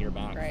 or you don't hear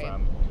back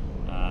from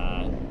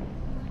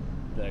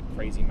the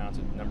crazy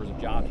numbers of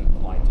jobs you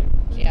applied to.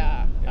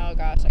 Oh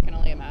gosh, I can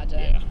only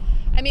imagine.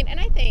 I mean, and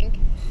I think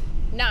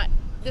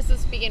this is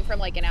speaking from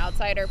like an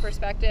outsider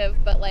perspective,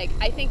 but like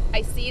I think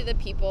I see the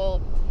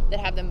people that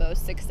have the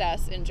most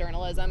success in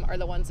journalism are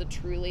the ones that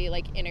truly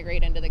like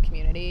integrate into the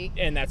community.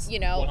 And that's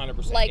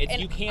 100%. Like,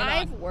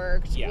 I've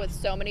worked with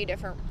so many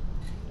different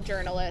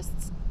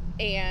journalists,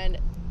 and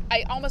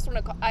I almost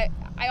want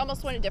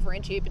to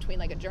differentiate between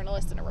like a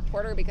journalist and a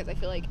reporter, because I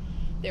feel like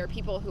there are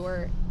people who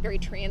are very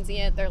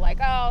transient. They're like,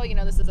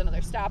 this is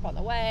another stop on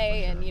the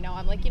way, and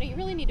I'm like, you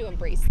really need to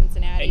embrace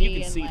Cincinnati. And you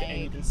can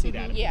see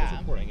that in people's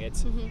reporting.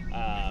 It's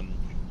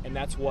and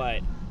that's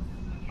what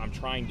I'm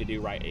trying to do.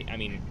 Right? I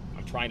mean,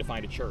 I'm trying to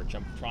find a church.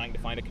 I'm trying to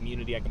find a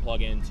community I can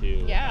plug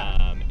into.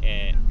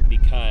 And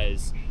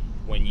because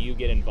when you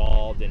get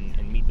involved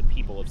and meet the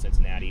people of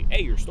Cincinnati,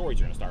 your stories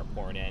are going to start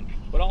pouring in,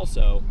 but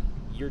also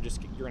you're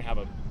going to have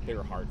a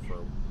bigger heart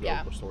for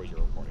the stories you're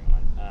reporting on.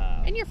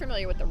 And you're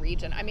familiar with the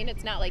region. I mean,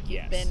 it's not like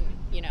you've been,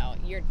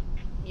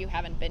 you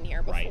haven't been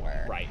here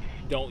before. Right.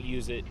 Don't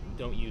use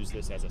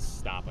this as a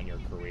stop on your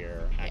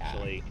career.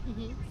 Actually,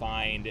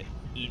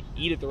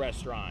 eat at the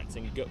restaurants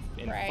and go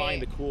and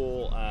find the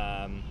cool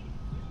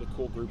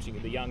groups,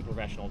 the young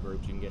professional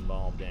groups you can get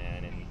involved in,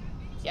 and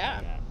like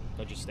that.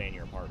 Don't just stay in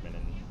your apartment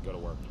and go to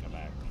work and come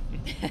back.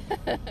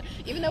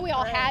 Even though we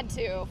all had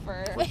to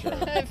for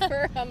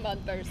for a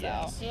month or so.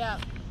 Yes. Yeah.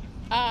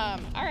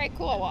 All right,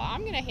 cool. Well,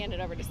 I'm going to hand it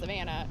over to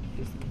Savannah.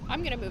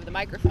 I'm going to move the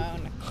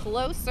microphone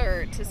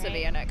closer to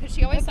Savannah, because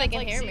she always sounds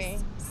like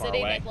she's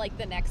sitting at like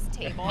the next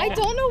table. I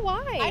don't know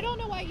why. I don't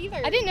know why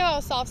either. I didn't know I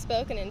was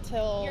soft-spoken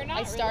until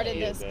I started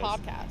really. this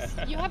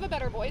podcast. You have a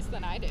better voice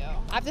than I do.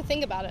 I have to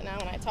think about it now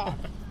when I talk,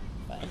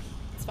 but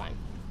it's fine.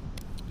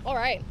 All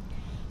right.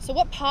 So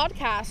what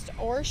podcast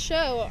or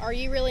show are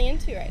you really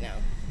into right now?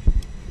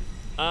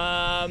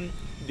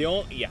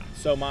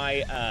 So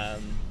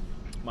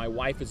my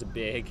wife is a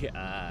big,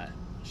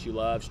 she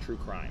loves true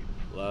crime.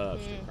 True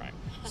crime.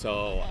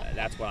 So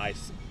that's what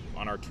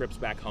on our trips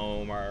back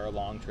home, our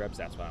long trips,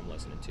 that's what I'm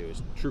listening to,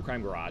 is True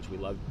Crime Garage. We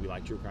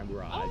like True Crime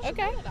Garage. Oh,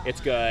 okay. It's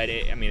good.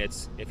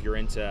 If you're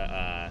into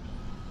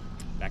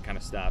that kind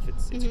of stuff,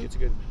 it's a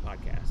good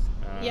podcast.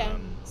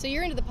 So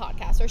you're into the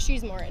podcast, or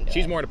she's more into it?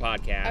 She's more into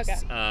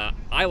podcasts. Okay.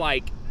 I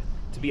like,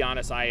 to be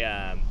honest,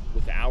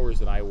 with the hours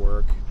that I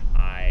work,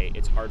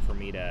 it's hard for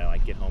me to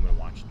like get home and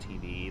watch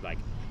TV. Like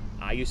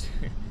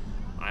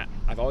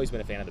I've always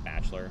been a fan of The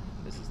Bachelor.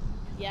 This is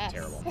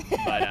terrible,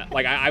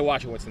 but I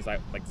watch it since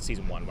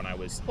season 1 when I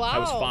was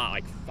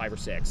 5 or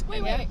 6.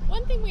 Wait.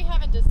 One thing we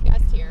haven't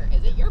discussed here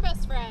is that your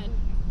best friend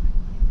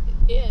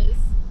is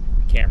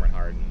Cameron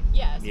Harden.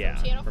 Yes, Yeah,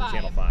 from Channel from 5.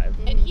 Channel 5.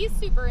 And he's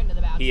super into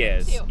The Bachelor, He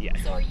is, too. yeah.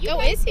 So are you Oh,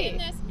 guys is he? in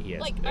this? He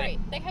is. Like, all right,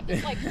 they have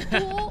this, like,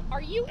 pool.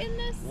 Are you in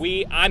this?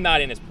 I'm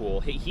not in his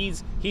pool. He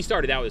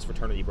started out with his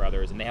fraternity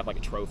brothers, and they have like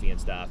a trophy and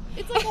stuff.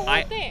 It's like a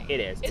whole thing. It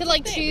is. It's To a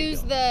like thing.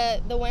 choose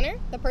the winner,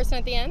 the person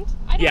at the end.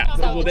 I don't Yeah, know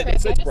how well, it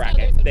it's works. I just know bracket.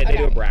 there's a They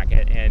do a Okay.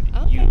 bracket, and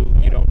Okay.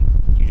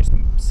 you just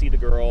see the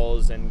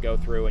girls and go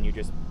through, and you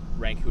just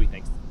rank who he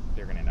thinks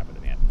they're gonna end up with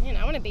in the end. Man,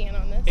 I want to be in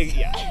on this.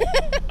 Yeah.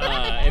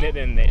 And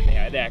then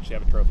they actually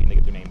have a trophy, and they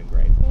get their name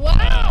engraved. Wow.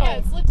 Yeah,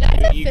 it's legit.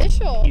 That's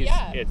official.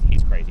 Yeah.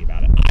 He's crazy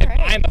about it. Alright.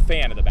 I'm a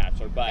fan of The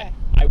Bachelor, but Okay.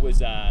 I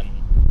was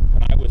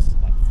when I was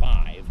like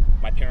 5,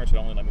 my parents would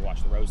only let me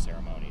watch the rose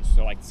ceremonies,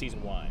 so like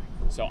season 1.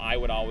 So I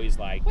would always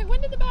like. Wait,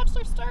 when did The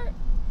Bachelor start?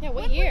 Yeah,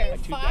 what When were year? you?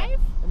 like 5?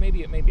 Or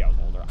maybe I was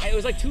older. It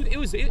was like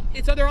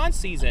it's they're on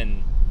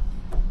season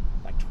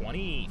like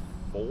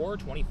 24,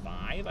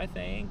 25, I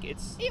think. It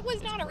was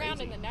it's not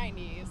around in crazy. the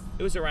 90s.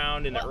 It was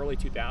around in the Well- early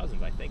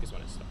 2000s, I think, is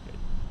when it started.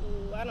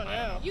 Ooh, I don't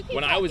know. You keep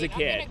When I was a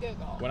talking, I'm kid, gonna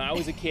Google. when I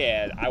was a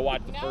kid, I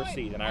watched the Now first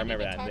season. I need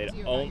remember to that. talk They'd to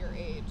you own- about your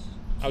age.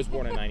 I was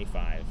born in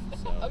 '95,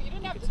 so Oh, you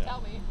didn't have could to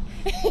tell me.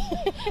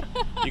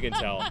 You can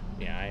tell.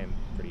 Yeah, I am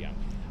pretty young.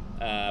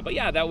 But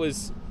yeah, that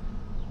was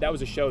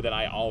a show that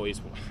I always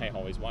watched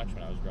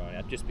when I was growing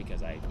up, just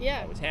because I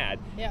Yeah. always had.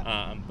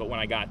 Yeah. But when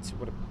I got to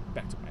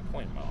back to my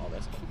point about all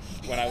this,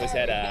 when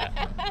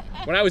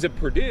I was at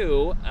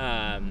Purdue,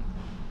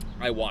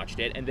 I watched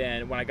it, and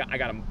then when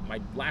my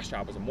last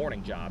job was a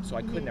morning job, so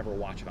I could never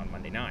watch it on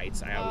Monday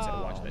nights. I always had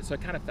to watch Oh. it, so I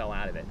kind of fell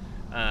out of it.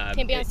 Can't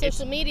be on It's-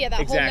 social media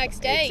that whole next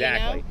day,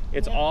 Exactly. you know?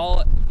 It's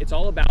Yeah. it's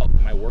all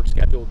about my work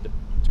schedule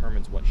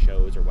determines what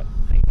shows or what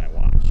things I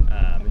watch.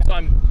 And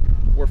so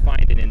we're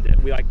finding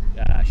we like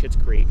Schitt's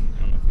Creek.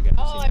 I don't know if you guys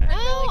have Oh, seen I've that.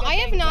 heard really good I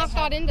have things. not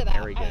got into that.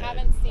 Very I good.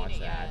 haven't seen Watch it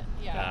that.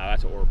 yet. Yeah.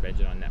 That's what we're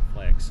binging on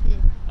Netflix.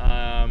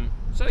 Mm.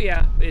 So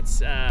yeah,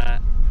 it's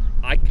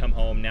I come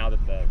home now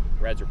that the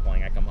Reds are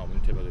playing. I come home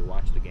and typically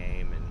watch the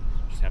game and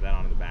just have that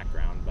on in the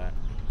background. But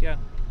yeah,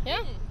 Yeah.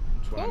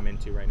 that's what Cool. I'm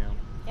into right now.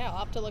 Yeah, I'll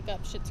have to look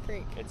up Schitt's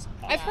Creek. It's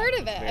I've heard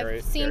of it. Very-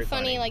 I've seen very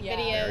funny like Yeah,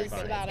 very videos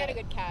funny. about It's got a it.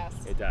 good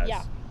cast. It does.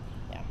 Yeah.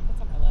 Yeah.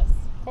 That's on my list.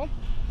 Cool.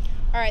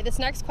 All right, this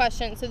next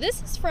question. So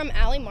this is from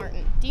Allie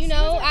Martin. Do you She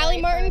know was our Allie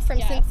very Martin first from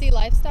guest. Cincy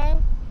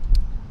Lifestyle?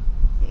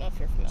 I don't know if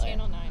you're familiar.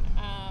 Channel 9.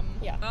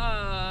 Yeah.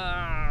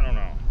 I don't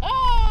know.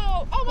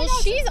 Oh my Well,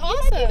 gosh. she's you might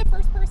awesome. be the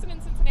first person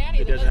in Cincinnati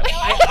It that doesn't.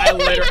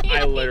 doesn't know.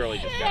 I literally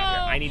just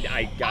got here. No.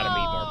 I gotta meet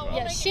more Oh, people.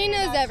 Yeah, make she an knows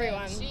introduction.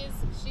 everyone.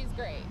 She's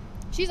great.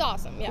 She's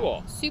awesome. Yeah.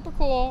 Cool. Super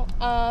cool.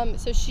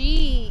 So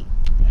she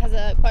has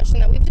a question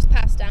that we've just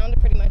passed down to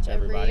pretty much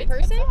every Everybody.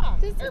 person. Good song.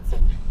 This-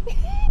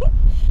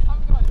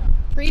 I'm going down.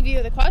 Preview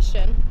of the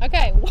question.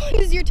 Okay, what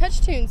is your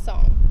touch tune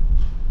song?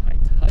 My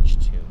touch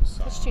tune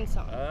song. Touch tune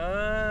song.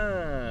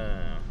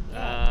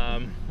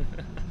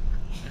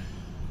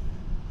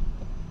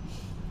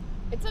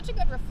 It's such a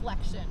good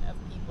reflection of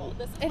people.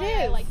 This is It why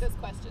I is. like this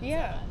question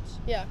Yeah. so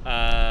much.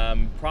 Yeah.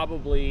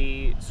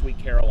 Probably Sweet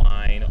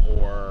Caroline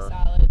or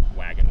Solid.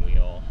 Wagon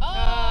Wheel.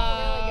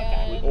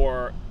 Oh, really good.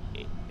 Or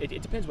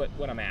it depends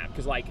what I'm at,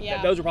 because like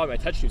Yeah. those are probably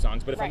my touch tune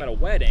songs. But if I'm Right. at a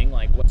wedding,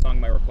 like what song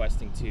am I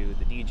requesting to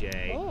the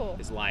DJ Oh.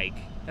 is like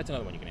that's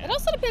another one you can add. It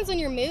also depends on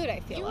your mood, I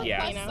feel You like.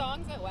 request You know?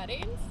 songs at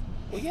weddings?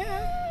 Well,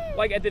 yeah.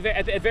 Like at the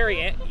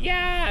very end,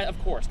 yeah,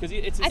 of course, because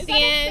it's At Is the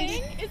that end. a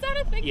thing? Is that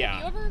a thing? Yeah.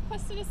 Have you ever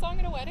requested a song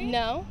at a wedding?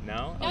 No,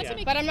 no. Oh, Not yeah. to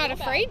make but you I'm not feel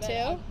bad, afraid but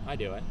to. I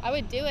do it. I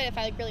would do it if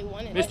I like really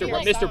wanted Mr. it.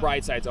 like Mr. Song.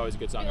 Brightside's always a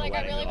good song Be at a like, I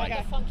wedding. really Like,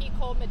 want the funky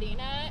cold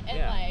Medina, and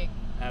Yeah. like,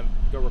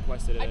 go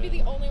request it. I'd be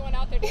the only one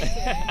out there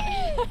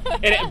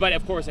dancing. But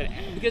of course,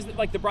 because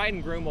like the bride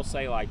and groom will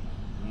say like,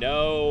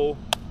 no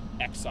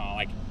X song,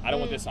 like I don't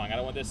want this song, I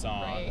don't want this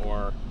song, Right.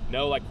 or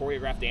no like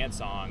choreographed dance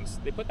songs.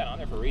 They put that on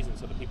there for a reason,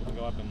 so that people can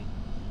go up and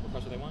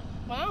request what they want.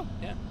 Wow.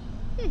 Yeah.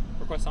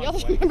 Request songs. Y'all at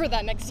just weddings. remember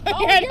that next time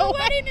Oh, you're at a your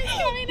wedding is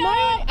coming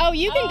Mine- up. Oh,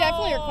 you can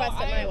definitely request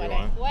at my I'm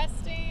wedding.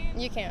 requesting.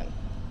 You can.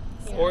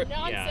 Or-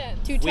 Nonsense.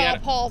 Two We tall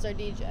had- Pauls are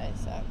DJ,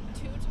 so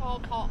Too tall,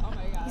 Paul. Oh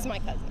my god. he's my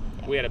cousin.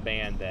 Yeah. We had a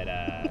band that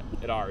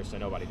at ours, so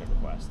nobody could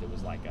request. It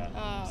was like a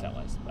Oh. set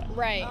list, but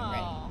Right,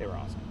 Oh. they were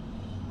awesome.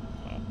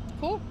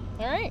 Cool.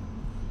 All right.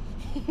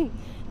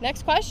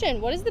 Next question.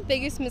 What is the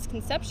biggest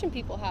misconception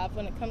people have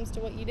when it comes to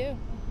what you do?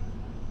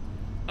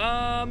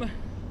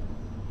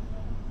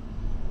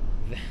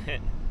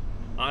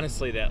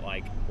 Honestly, that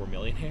like we're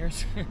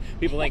millionaires.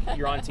 People think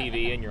you're on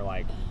TV and you're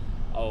like,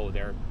 oh,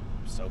 they're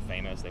so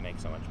famous, they make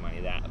so much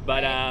money. That,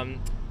 but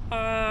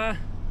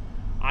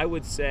I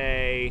would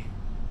say,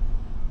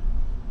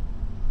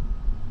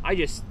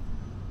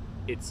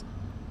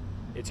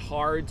 it's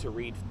hard to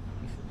read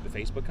the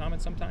Facebook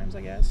comments sometimes,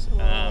 I guess.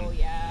 Oh,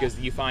 yeah. Because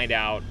you find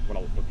out what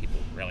people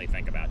really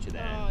think about you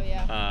then. Oh,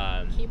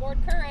 yeah. Keyboard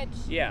courage.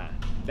 Yeah,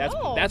 that's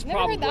oh, that's never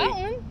probably heard that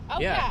one. Oh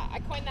Yeah. yeah. I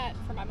coined that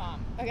for my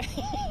mom. Okay.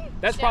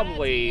 that's Shout out to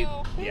probably you.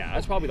 yeah,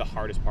 that's probably the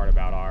hardest part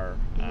about our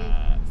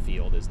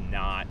field is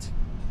not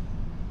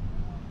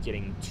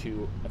getting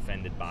too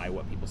offended by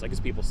what people say, because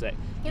people say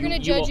They're going to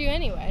judge you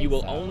anyway. You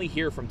will so. only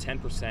hear from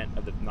 10%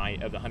 of the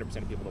 100%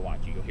 of people that watch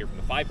you. You'll hear from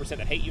the 5%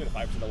 that hate you and the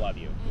 5% that love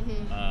you,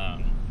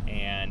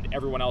 and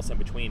everyone else in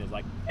between is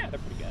like, yeah, they're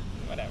pretty good,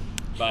 whatever.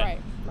 But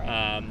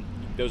right.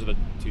 Those are the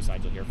two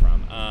sides you'll hear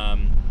from.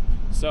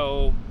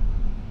 So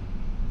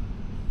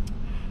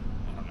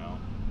I don't know.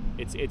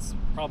 It's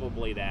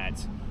probably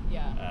that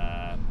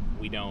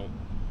we don't.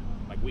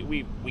 Like we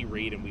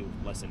read and we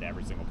listen to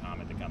every single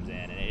comment that comes in,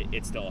 and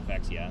it still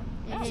affects you.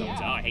 Someone says,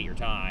 "Oh, I hate your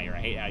tie," or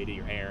 "I hate how you do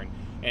your hair,"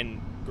 and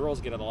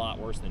girls get it a lot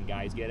worse than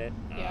guys get it.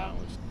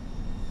 Which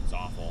is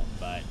awful,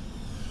 but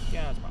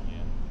yeah, that's probably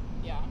it.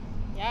 Yeah.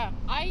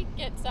 I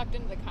get sucked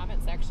into the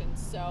comment section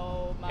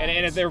so much.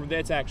 And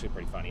that's actually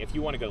pretty funny. If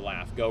you want a good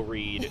laugh, go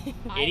read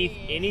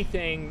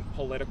anything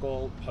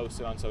political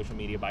posted on social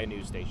media by a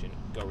news station.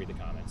 Go read the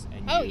comments.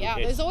 And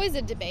there's always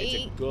a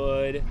debate.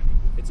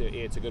 It's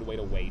a good way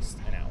to waste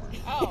an hour.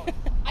 Oh,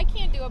 I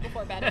can't do it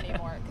before bed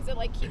anymore because it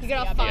like keeps me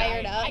up.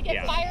 Fired up. I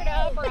get fired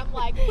up, or I'm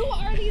like, who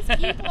are these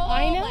people?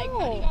 I know. Like,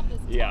 how do you have this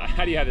time? Yeah,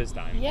 how do you have this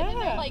time? Yeah. And then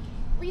they're like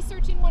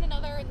researching one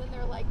another, and then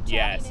they're like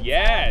yes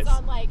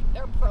on like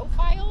their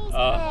profiles.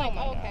 And I'm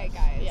like, okay,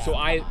 guys. Yeah. So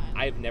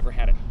I've never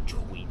had a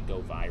tweet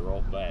go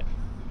viral, but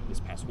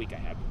this past week I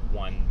had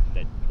one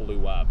that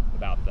blew up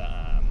about the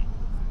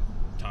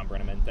Tom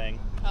Brenneman thing.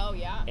 Oh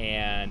yeah.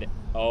 And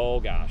oh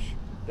gosh,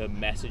 the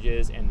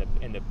messages and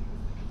the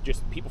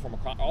just people from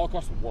all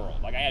across the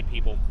world. Like I had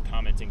people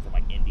commenting from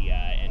like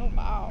India and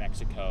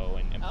Mexico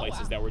and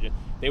places that were just,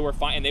 they were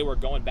fine, and they were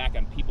going back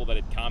on people that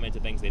had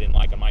commented things they didn't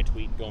like on my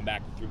tweet, going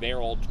back through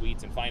their old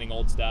tweets and finding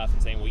old stuff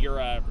and saying, well, you're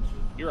a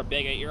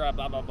bigot, you're a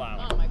blah blah blah.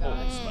 Like, oh my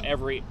gosh.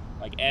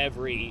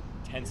 Every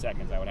 10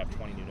 seconds I would have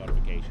 20 new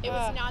notifications. It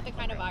was not the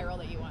kind of viral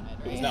that you wanted,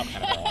 right? It was not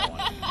kind of viral I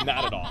wanted.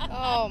 Not at all.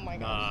 Oh my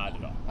gosh. Not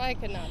at all. I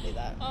could not do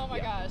that. Oh my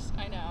gosh,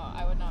 I know.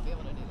 I would not be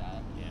able to do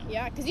that.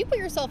 Yeah, because you put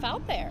yourself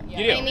out there. Yeah,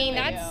 you do. I mean,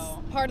 that's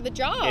part of the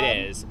job.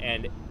 It is,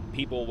 and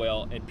people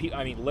will,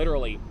 I mean,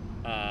 literally,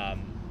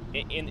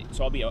 so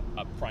I'll be up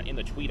front. In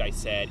the tweet I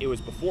said, it was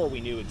before we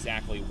knew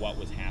exactly what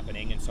was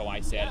happening, and so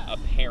I said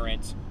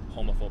apparent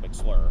homophobic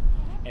slur,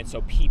 and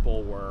so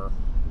people were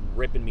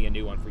ripping me a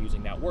new one for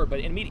using that word, but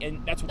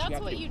and that's what you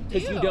have to do.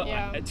 Because you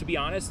don't, to be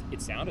honest,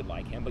 it sounded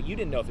like him, but you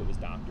didn't know if it was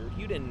doctored.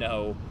 You didn't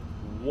know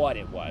what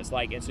it was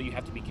like, and so you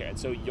have to be careful.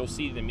 So you'll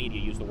see the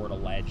media use the word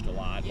alleged a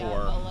lot,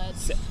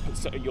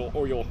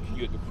 or you'll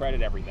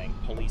credit everything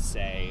police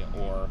say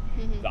or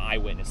the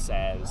eyewitness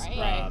says,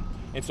 right.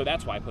 And so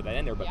that's why I put that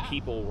in there. But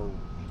people were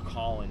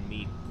calling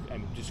me, I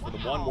mean, just for the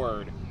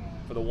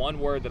one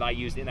word that I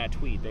used in that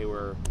tweet, they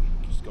were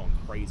just going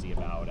crazy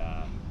about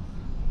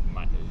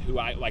who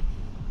I like.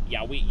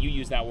 Yeah, you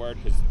use that word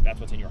because that's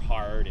what's in your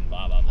heart and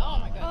blah blah blah. Oh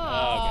my god.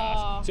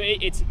 Oh gosh. So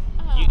it's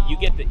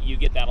you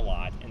get that a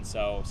lot, and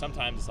so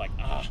sometimes it's like,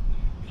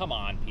 come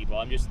on, people.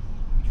 I'm just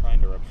trying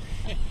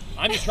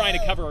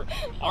to cover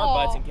our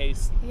butts in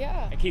case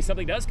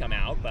something does come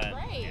out. But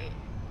right.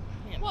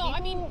 Well,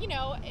 I mean,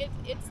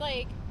 it's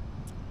like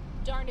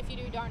darned if you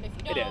do, darned if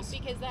you don't,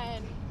 because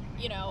then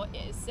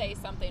say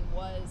something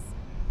was,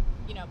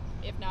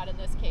 if not in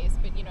this case,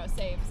 but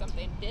say if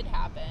something did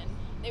happen,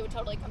 they would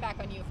totally come back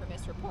on you for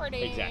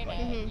misreporting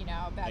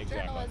and bad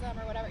journalism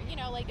or whatever.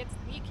 Like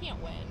you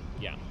can't win.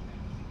 Yeah.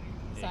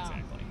 So,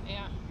 exactly.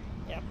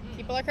 Yeah.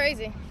 People are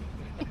crazy.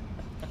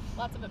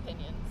 Lots of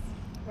opinions.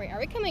 Wait, are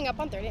we coming up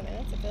on 30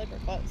 minutes? I feel like we're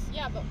close.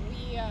 Yeah, but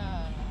we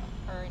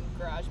are in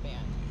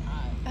GarageBand.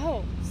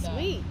 Oh,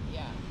 sweet.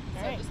 Yeah.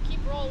 All So right. just keep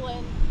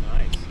rolling.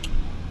 Nice.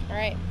 All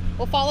right.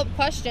 Well, follow-up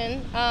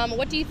question.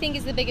 What do you think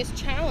is the biggest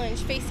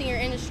challenge facing your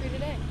industry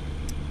today?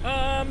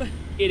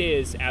 It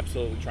is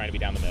absolutely trying to be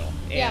down the middle,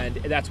 and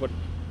that's what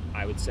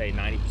I would say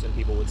 90% of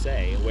people would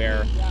say.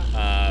 Where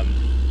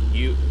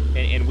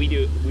we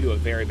do a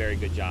very, very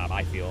good job,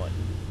 I feel, at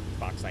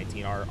Fox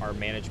 19. Our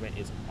management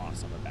is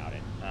awesome about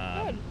it.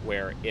 Good.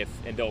 Where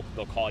they'll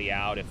call you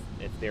out if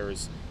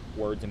there's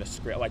words in a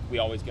script. Like we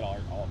always get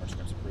all of our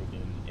scripts approved,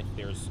 and if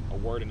there's a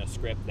word in a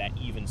script that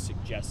even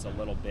suggests a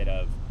little bit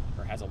of,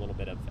 or has a little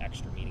bit of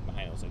extra meaning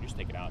behind it, so just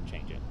take it out and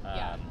change it.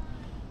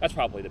 That's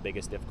probably the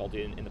biggest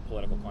difficulty in the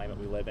political climate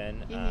we live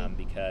in,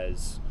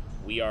 because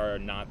we are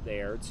not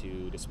there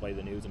to display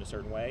the news in a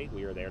certain way.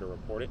 We are there to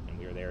report it, and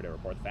we are there to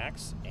report the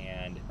facts,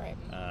 and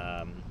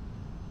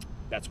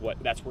that's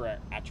where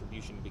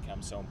attribution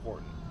becomes so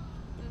important.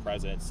 The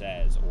president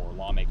says, or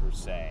lawmakers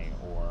say,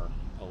 or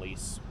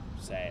police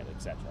say,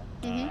 etc.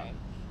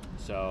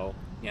 So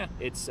yeah,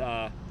 it's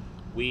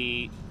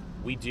we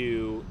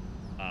do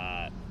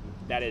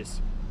that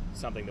is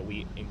something that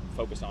we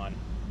focus on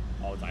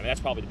all the time. And that's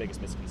probably the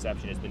biggest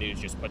misconception, is the news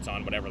just puts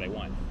on whatever they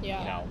want.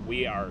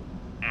 We are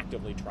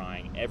actively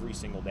trying every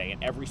single day,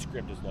 and every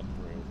script is looked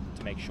through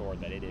to make sure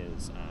that it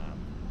is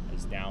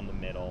as down the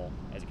middle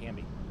as it can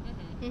be.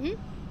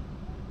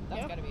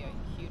 That's got to be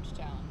a huge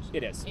challenge.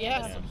 It is.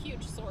 It's a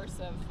huge source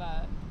of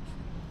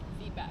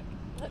feedback.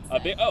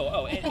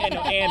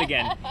 And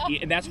again,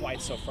 and that's why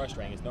it's so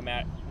frustrating, is no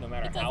matter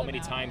how many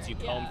times you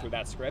comb through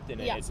that script, and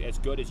it's as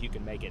good as you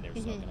can make it, there's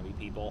still going to be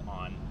people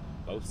on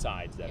both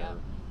sides that are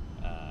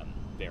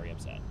very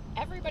upset.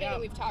 Everybody that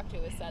we've talked to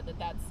has said that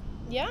that's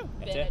Yeah.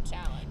 That's been it. a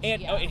challenge.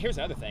 And, and here's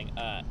another thing,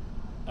 a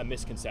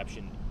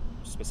misconception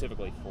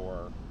specifically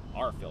for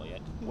our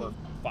affiliate. We're a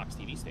Fox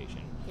TV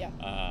station.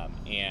 Yeah.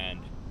 And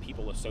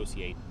people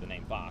associate the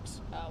name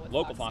Fox. With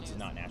Local Fox Fox is News.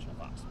 not national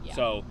Fox. Yeah.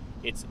 So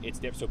it's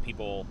different. So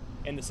people,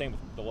 and the same with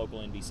the local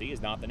NBC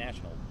is not the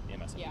national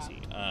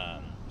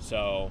MSNBC.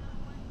 So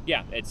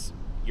yeah, it's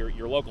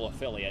your local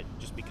affiliate.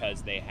 Just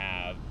because they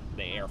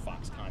air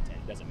Fox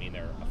content doesn't mean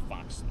they're a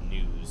Fox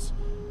News.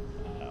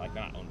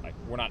 Like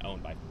we're not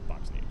owned by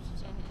Fox News.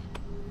 So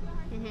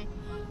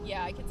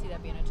Yeah, I can see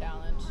that being a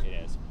challenge. it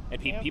is. And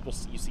people,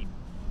 you see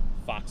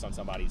Fox on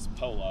somebody's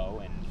polo,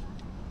 and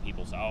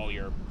people say, "Oh,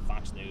 you're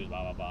Fox News,"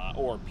 blah blah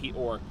blah, or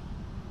people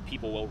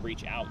will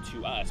reach out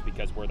to us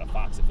because we're the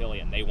Fox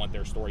affiliate and they want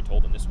their story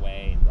told in this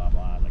way, and blah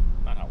blah. Like,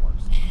 not how it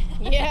works.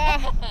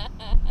 Yeah.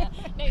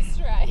 Nice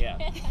try. Yeah.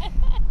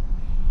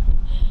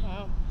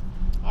 Wow.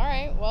 All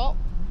right. Well,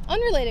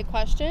 unrelated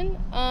question.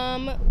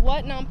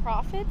 What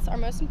nonprofits are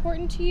most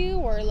important to you,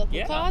 or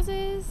local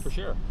causes? For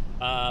sure.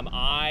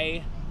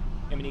 I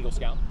am an Eagle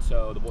Scout,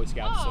 so the Boy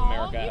Scouts of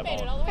America you have made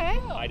it all. all the way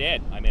through. I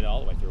did. I made it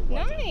all the way through.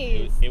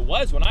 Nice. It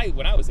was when I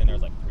was in there.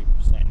 It was like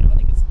 3%. Now I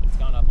think it's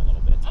gone up a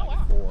little bit. It's Oh, like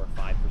wow. 4 or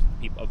 5%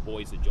 people of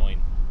boys that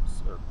join,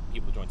 or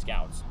people that join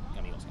Scouts,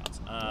 become Eagle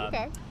Scouts.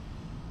 Okay.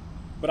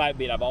 But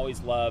I've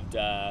always loved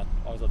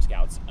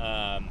Scouts,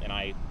 and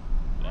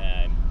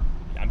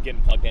I'm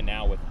getting plugged in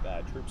now with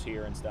troops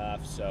here and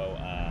stuff. So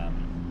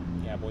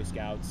yeah, Boy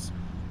Scouts.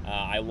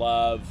 I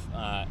love.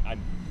 I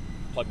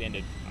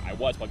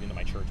was plugged into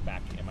my church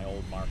back in my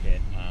old market.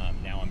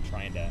 Now I'm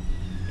trying to.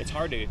 It's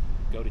hard to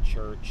go to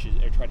church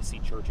or try to see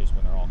churches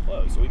when they're all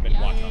closed. So we've been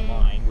watching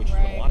online, which is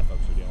what a lot of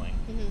folks are doing.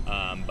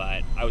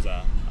 But I was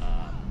a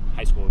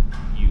high school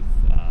youth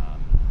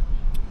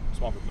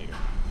small group leader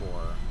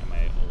at my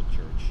old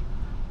church,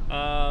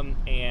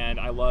 and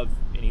I love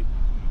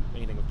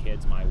anything with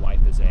kids. My wife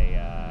is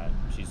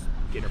she's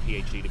getting her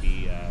PhD to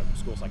be a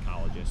school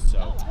psychologist,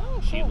 so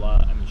she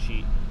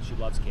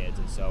loves kids,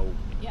 and so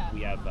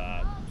we have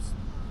a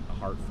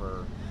heart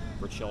for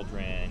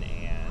children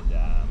and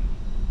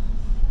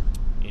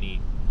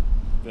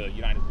the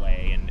United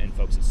Way and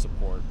folks that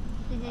support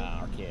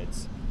our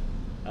kids.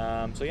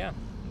 So yeah,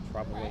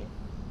 probably. Right.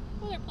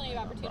 Well, there are plenty of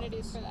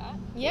opportunities for that.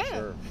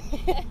 Yeah.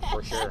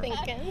 For sure.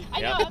 Thinking.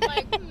 I know. I'm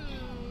like,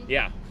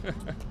 Yeah.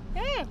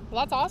 Yeah.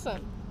 Well, that's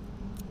awesome.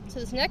 So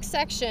this next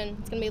section,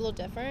 it's gonna be a little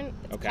different.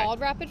 It's Okay. called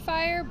rapid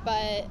fire,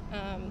 but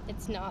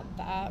it's not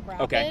that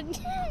rapid. Okay.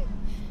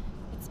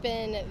 It's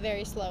been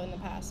very slow in the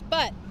past,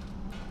 but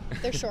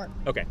they're short.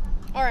 Okay.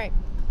 All right.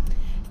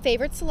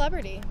 Favorite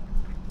celebrity,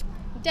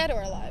 dead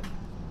or alive?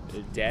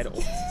 Dead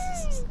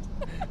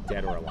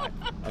or alive.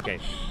 Okay.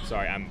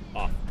 Sorry, I'm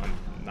off. I'm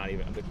not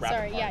even. I'm the rapid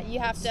Sorry. fire. Yeah, you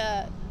have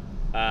to.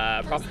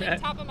 first Probably thing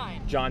top of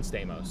mind. John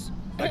Stamos.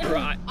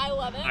 I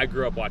love it. I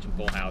grew up watching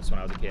Full House when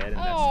I was a kid, and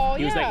Oh,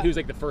 he was yeah.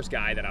 like the first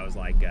guy that I was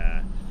like,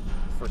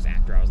 first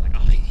actor. I was like, oh,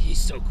 he's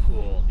so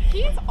cool.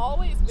 He's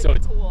always been So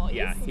it's- cool.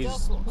 yeah, Still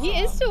he's- cool. He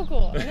is so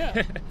cool. I know. Not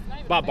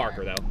even Bob fair.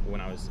 Barker though,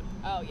 when I was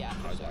Oh yeah.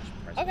 watching.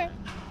 Price Okay. is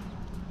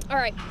Right. All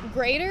right.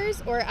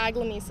 Graders or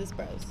Aglamesis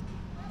Bros?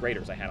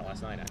 Graders. I had it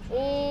last night actually.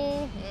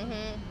 Oh.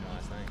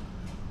 Last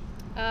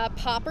night.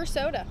 Pop or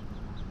soda?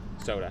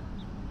 Soda.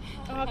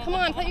 Oh, come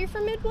on. I thought you were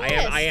from Midwest.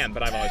 I am,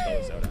 but I've always called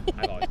it soda.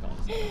 I've always called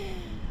it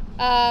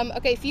soda.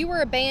 Okay, if you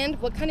were a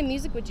band, what kind of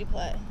music would you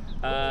play?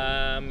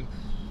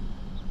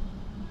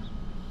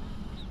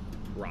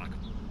 Rock.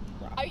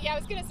 Oh yeah, I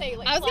was gonna say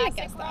like I was gonna classic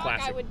guess that. rock.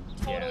 Classic. I would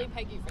totally Yeah.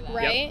 peg you for that.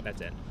 Right. Yep,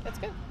 that's it. That's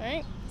good. All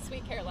right.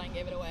 Sweet Caroline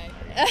gave it away.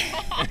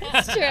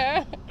 That's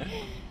true.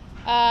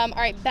 All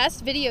right,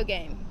 best video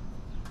game.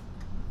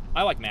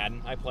 I like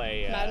Madden. I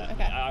play. Madden,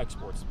 okay. I like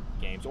sports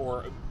games,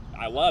 or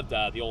I loved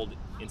the old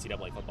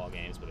NCAA football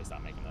games, but they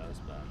stopped making those.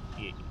 But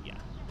yeah.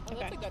 Well,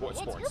 that's Okay. a good one.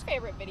 What's your Sports.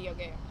 favorite video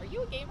game? Are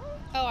you a gamer?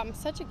 Oh, I'm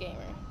such a gamer.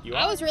 You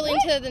I are? was really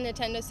into the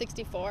Nintendo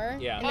 64.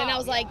 Yeah. And then I Oh,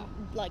 was yeah.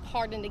 like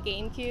hard into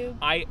GameCube.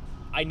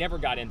 I never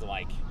got into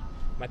my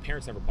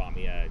parents never bought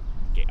me a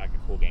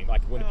cool game.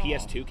 Like when the Aw.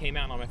 PS2 came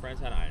out on my friend's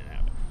had, I didn't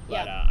have it.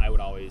 But Yeah. I would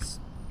always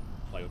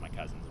play with my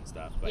cousins and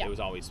stuff. But Yeah. it was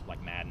always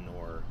like Madden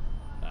or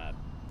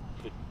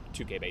the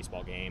 2K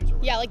baseball games or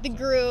Yeah, whatever. like the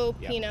group,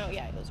 Yep.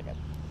 yeah, those are good.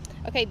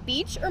 Okay,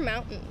 beach or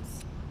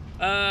mountains?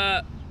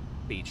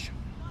 Beach.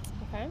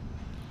 Okay.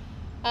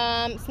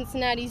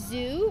 Cincinnati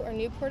Zoo or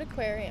Newport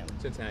Aquarium?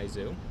 Cincinnati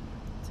Zoo.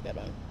 That's a good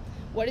one.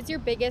 What is your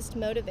biggest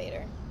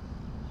motivator?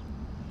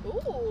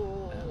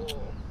 Ooh.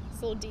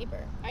 It's a little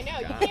deeper. I know,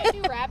 you God. can't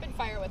do rapid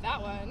fire with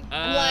that one.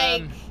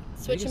 I'm like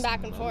switching biggest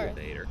back and forth.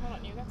 motivator. Hold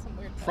on, you got some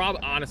weird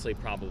Honestly,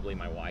 probably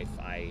my wife.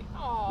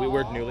 Aw. We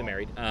were newly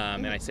married,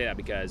 and I say that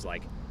because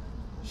like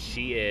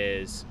she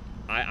is.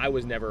 I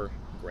was never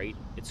great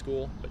at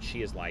school, but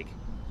she is like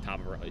top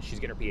of her. She's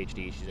getting her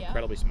PhD. She's Yeah.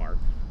 incredibly smart,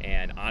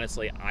 and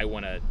honestly,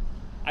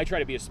 I try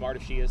to be as smart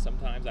as she is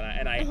sometimes,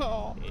 and I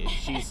Aw.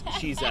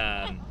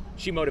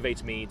 she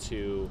motivates me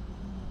to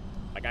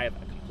like I have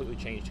completely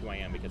changed who I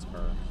am because of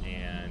her,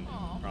 and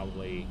Aw.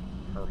 probably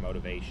her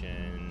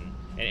motivation.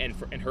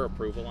 and her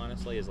approval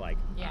honestly is like,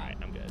 Yeah. all right,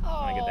 I'm good.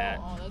 I get that.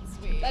 Oh, that's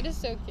sweet. That is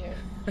so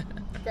cute.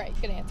 Great,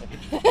 good answer.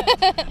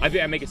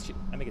 I make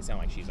it sound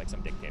like she's like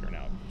some dictator.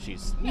 No,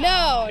 she's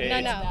No.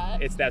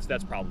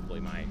 that's probably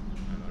my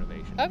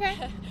motivation.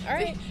 Okay, all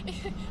right.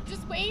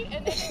 Just wait,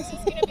 and then it's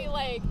just gonna be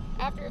like,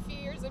 after a few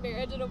years of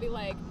marriage, it'll be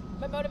like,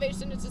 my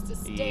motivation is just to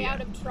stay Yeah.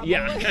 out of trouble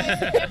Yeah. with my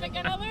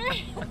significant other.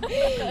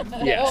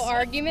 Yes. No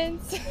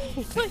arguments.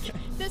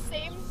 The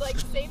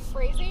same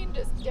phrasing,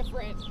 just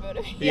different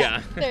motivation.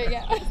 Yeah. There you go.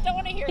 I just don't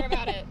want to hear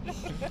about it.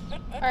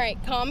 All right,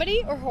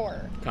 comedy or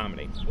horror?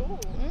 Comedy. Ooh.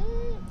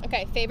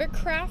 Okay, favorite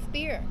craft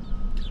beer.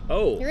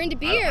 Oh, You're into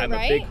beer, I'm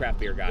right? a big craft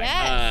beer guy.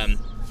 Yes.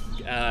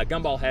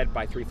 Gumball Head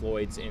by Three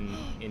Floyds in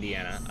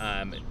Indiana.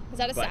 Is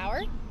that a but-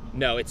 sour?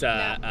 No, it's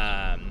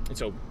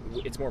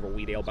it's more of a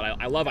wheat ale, but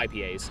I love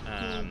IPAs.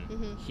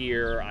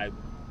 Here I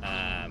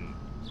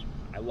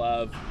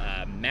love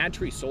Mad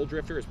Tree Soul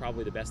Drifter is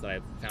probably the best that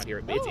I've found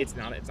here. It's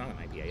not an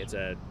IPA. It's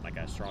like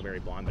a strawberry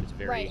blonde, but it's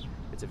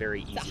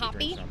very easy to hoppy?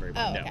 drink strawberry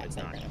blonde. Oh, No, okay. it's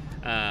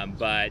not.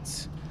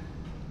 But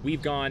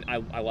we've gone.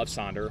 I love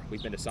Sonder.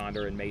 We've been to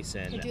Sonder and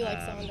Mason. I do like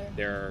Sonder.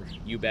 Their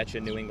You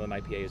Betcha New England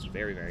IPA is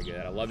very, very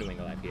good. I love New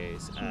England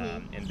IPAs.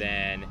 And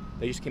then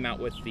they just came out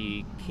with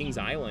the Kings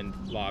Island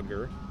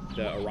lager,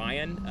 the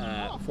Orion,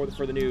 for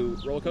the new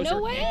roller coaster.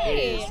 No way!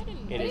 I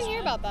It didn't is hear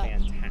about that.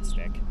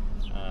 fantastic.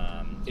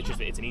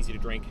 It's an easy to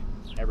drink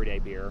everyday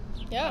beer.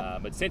 Yeah.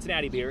 But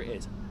Cincinnati beer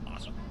is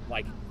awesome.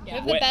 Like We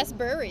have the what- best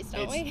breweries,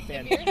 don't it's we?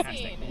 beer fantastic.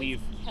 scene is We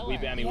killer.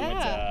 went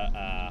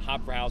to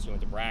Hopper House, we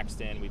went to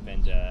Braxton, we've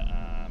been to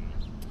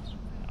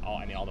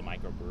all the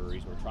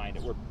microbreweries.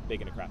 We're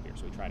big into craft beer,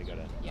 so we try to go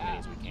to as many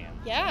as we can.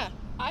 Yeah.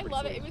 I Pretty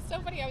love it. sweet. It was so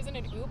funny. I was in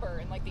an Uber,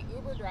 and like the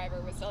Uber driver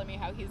was telling me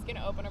how he's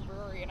gonna open a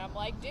brewery, and I'm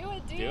like, do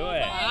it. Do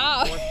it.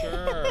 Wow.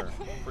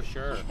 For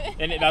sure.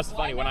 And that's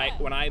funny. Why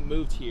not? When I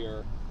moved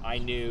here, I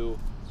knew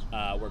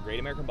where Great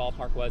American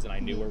Ballpark was, and I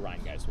knew where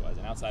Rhinegeist was.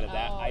 And outside of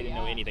that, Oh, I didn't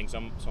know yeah. anything. So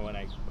when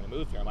I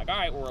moved here, I'm like, all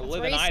right, we're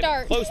living where you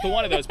start. close to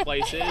one of those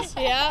places.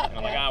 Yeah. And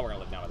I'm like, we're gonna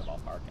live down at the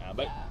ballpark.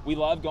 But we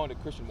love going to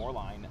Christian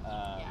Moorline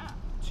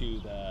to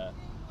the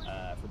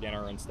for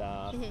dinner and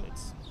stuff.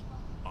 It's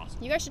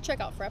awesome. You guys should check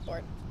out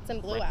Fretboard. It's in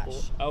Blue Fretboard?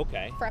 Ash.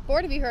 Okay.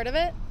 Fretboard, have you heard of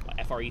it?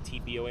 FRETBOARD.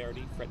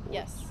 Fretboard.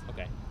 Yes.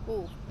 Okay.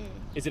 Ooh.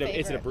 Is it a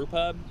favorite. brew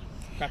pub?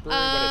 Craft brewery?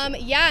 What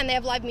is it? Yeah, and they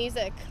have live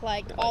music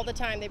like all the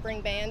time. They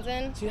bring bands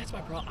in. See, that's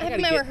my problem. I have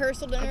my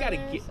rehearsal dinner. I gotta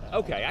there, get so.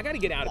 okay. I gotta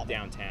get out Love of it.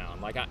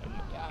 downtown. Like I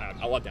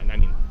love downtown. I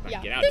mean, not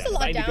Yeah. get out. There's of a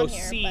lot downtown. I need to go down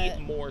here, see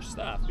but- more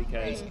stuff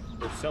because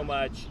there's so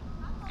much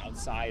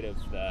outside of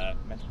the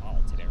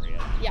metropolitan area.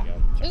 that you Yeah. can go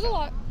check There's a out.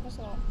 lot. There's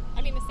a lot.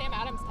 I mean, the Sam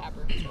Adams Tap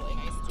Room is really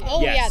nice too.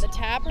 Oh Yes. yeah, the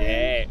tap room.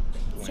 Yeah.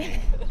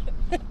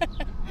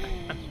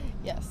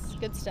 Yes,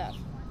 good stuff.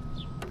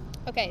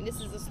 Okay, this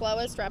is the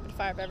slowest rapid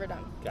fire I've ever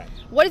done. Okay.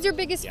 What is your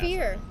biggest Yeah,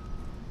 fear?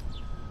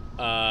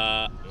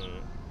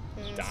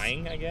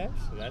 Dying, I guess.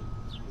 Is that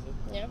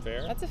Yeah,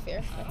 fair? That's a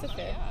fear. That's a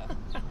fear.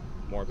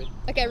 Morbid.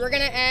 Okay, we're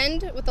gonna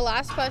end with the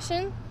last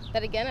question.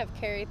 That again, I've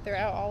carried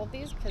throughout all of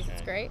these because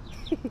it's Okay.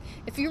 great.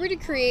 If you were to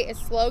create a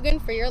slogan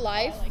for your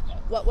life, like this.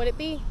 what would it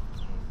be?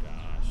 Oh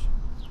gosh.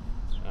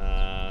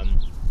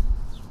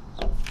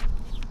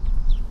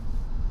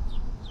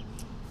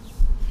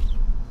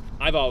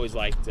 I've always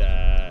liked,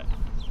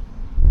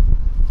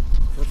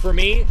 for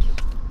me,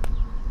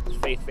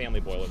 faith, family,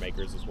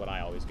 Boilermakers is what I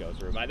always go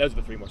through. Those are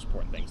the three most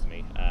important things to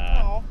me.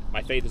 Aw.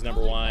 My faith is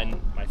number one.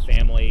 My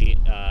family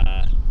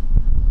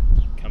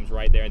comes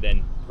right there, and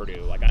then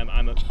Purdue. Like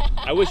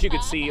I wish you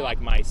could see like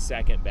my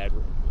second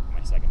bedroom,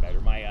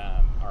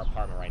 our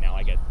apartment right now.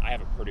 I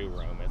have a Purdue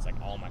room. It's like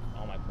all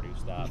my Purdue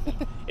stuff.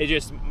 It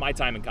just my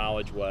time in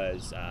college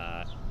was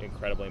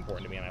incredibly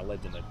important to me, and I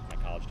lived in my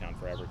college town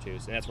forever too.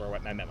 So that's where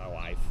I met my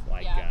wife.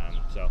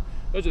 So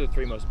those are the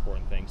three most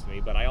important things to me.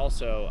 But I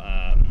also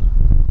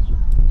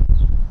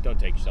don't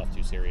take yourself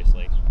too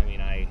seriously. I mean,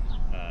 I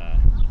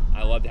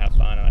love to have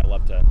fun, and I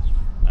love to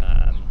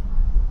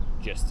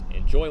just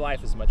enjoy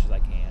life as much as I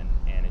can,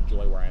 and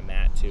enjoy where I'm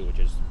at too, which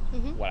is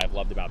what I've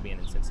loved about being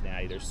in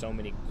Cincinnati. There's so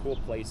many cool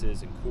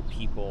places and cool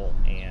people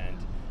and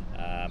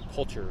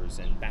cultures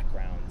and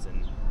backgrounds,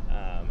 and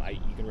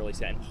you can really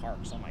see that in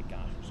parks. Oh my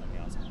gosh, there's so many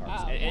awesome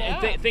parks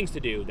and things to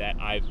do that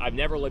I've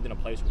never lived in a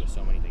place where there's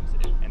so many things to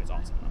do, and it's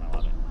awesome, and I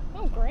love it.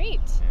 Oh, great.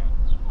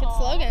 Yeah. Good Aw.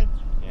 slogan.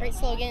 Yeah. Great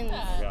slogan.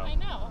 Yeah, I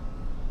know.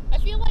 I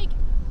feel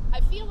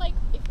like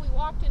if we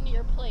walked into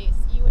your place,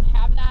 you would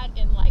have that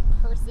in like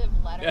cursive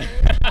letters.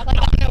 Like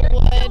on a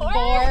wood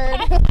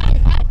board.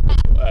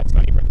 It's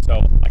funny. So,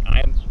 like,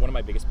 I'm one of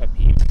my biggest pet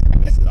peeves.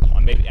 This is awful.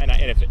 Maybe, and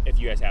if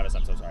you guys have this,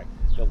 I'm so sorry.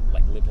 The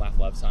like live, laugh,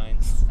 love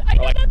signs. I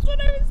know, Or, like, that's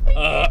what I was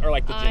thinking. or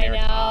like the I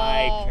generic know.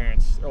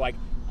 icons, or like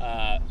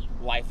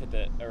life at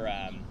the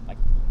like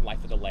life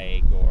at the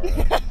lake,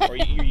 or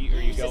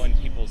you go in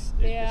people's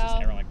it's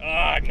just everyone like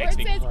it Or makes it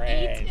me says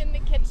cringe. eat in the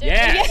kitchen.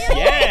 Yes, You're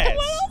like, yes.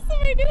 What else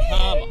am I doing?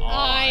 Come on.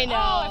 I know. Oh,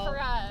 I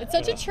forgot. It's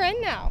such a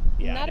trend now.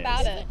 Yeah, I'm not it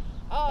about is. it.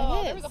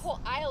 It there was a is. whole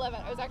aisle of it.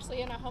 I was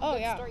actually in a home Oh,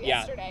 goods yeah. store Yeah,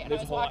 yesterday, and I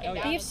there's was a whole- walking oh,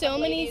 yeah. down. You have and so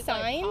some many ladies,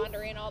 like, signs?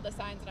 pondering all the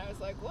signs, and I was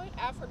like, "What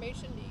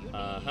affirmation do you need?"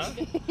 Uh-huh.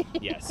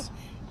 Yes.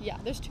 Yeah,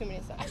 there's too many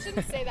I signs.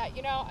 shouldn't say that.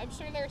 I'm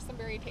sure there are some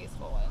very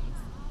tasteful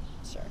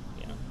ones. Sure.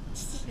 Yeah.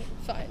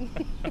 Fine.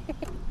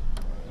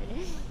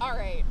 All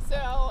right,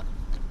 so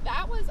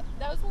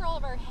those were all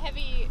of our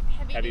heavy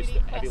duty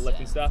heavy lifting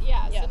questions. stuff?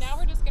 Yeah. So Yes. now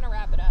we're just gonna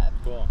wrap it up.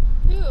 Cool.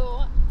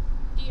 Who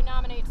do you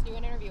nominate to do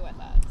an interview with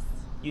us?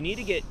 You need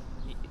to get.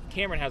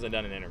 Cameron hasn't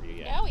done an interview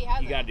yet. No, he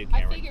hasn't. You gotta do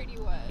Cameron. I figured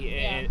you would. Yeah,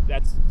 Yeah. and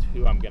that's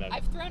who I'm gonna.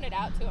 I've thrown it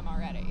out to him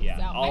already. Yeah,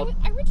 So I'll-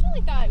 I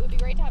originally thought it would be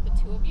great to have the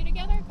two of you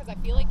together because I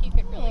feel like you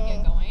could really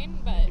get going.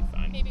 But Be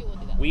fun. maybe we'll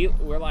do that.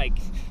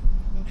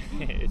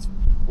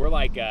 We're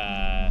like,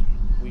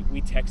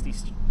 we text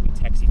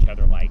each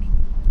other like.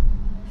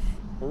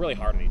 We're really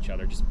hard on each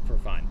other just for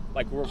fun.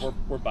 Like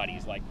we're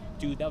buddies. Like,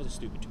 dude, that was a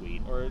stupid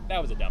tweet, or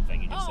that was a dumb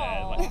thing you just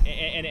said. Aw. Like,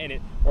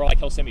 and or like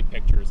he'll send me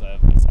pictures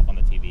of myself on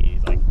the TV.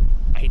 He's like,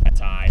 I hate that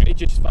tie. It's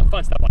just fun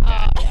stuff like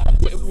that.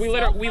 We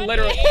literally live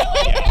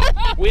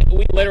together.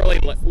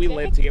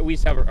 We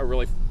just have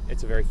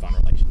it's a very fun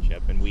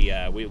relationship, and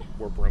we're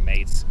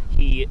roommates.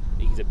 He's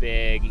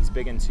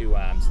big into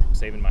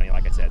saving money,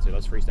 like I said, so he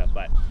loves free stuff.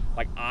 But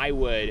like I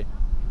would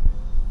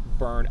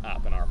burn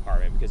up in our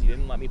apartment because he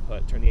didn't let me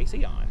turn the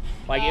AC on.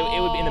 Like it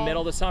would be in the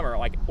middle of the summer,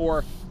 like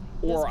or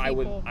Those I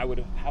would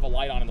people. have a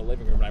light on in the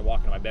living room and I walk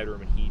into my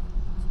bedroom and he'd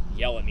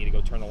yell at me to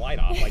go turn the light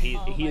off. Like he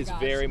Oh my is gosh.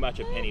 very much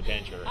a penny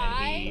pincher, and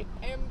I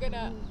am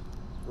gonna.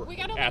 We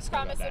gotta like, ask him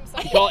promise about him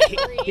that.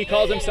 something. He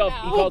calls himself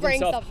We'll bring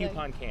Coupon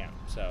something. Cam.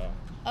 So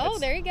Oh, that's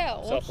there you go.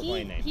 Well,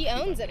 self-proclaimed name. he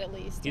Coupon owns it Cam. at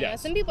least. He You know?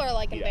 does. Some people are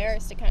like He does.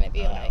 embarrassed to kind of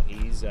be No, like,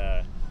 he's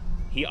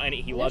he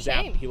No loves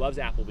shame. he loves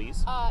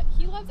Applebee's.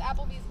 He loves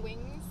Applebee's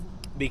wings.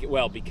 Because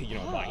you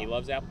know why he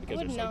loves Apple? I Because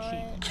would they're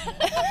not. so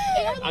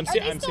cheap. I'm I'm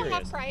still serious.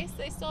 half price.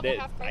 They still have That-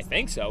 a half price. I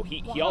think so.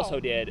 He Wow. also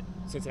did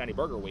Cincinnati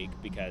Burger Week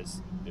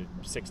because they're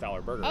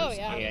 $6 burgers. Oh,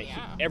 yeah. And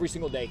Yeah. every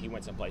single day he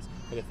went someplace.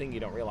 But the thing you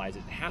don't realize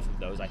is half of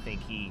those I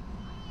think he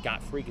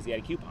got free because he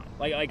had a coupon,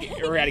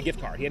 or had a gift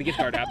card. He had a gift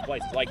card to half the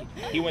places. Like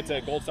he went to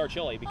Gold Star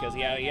Chili because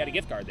he had a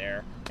gift card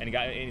there, and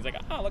he's like,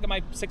 oh, look at my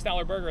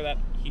 $6 burger that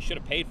he should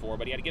have paid for,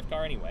 but he had a gift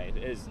card anyway.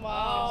 It is.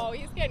 Wow. Oh,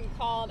 he's getting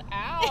called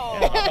Yeah,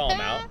 out. I'll call him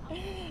out.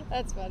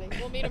 That's funny.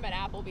 We'll meet him at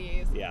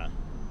Applebee's. Yeah.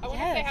 I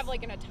wonder if they Yes. have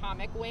like an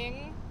atomic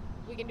wing.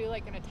 We can do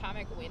like an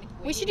atomic wing.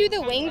 We should do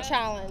the wing contest.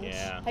 challenge.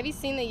 Yeah. Have you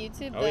seen the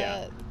YouTube? Oh,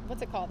 yeah.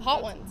 What's it called?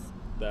 Hot Ones.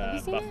 Have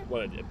you seen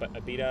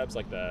B-dubs,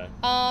 like the.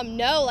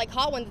 No, like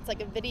Hot Ones. It's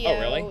like a video Oh,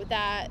 really?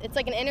 that it's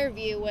like an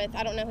interview with,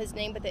 I don't know his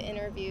name, but they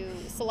interview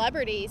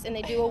celebrities and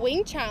they do a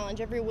wing challenge.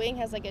 Every wing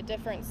has like a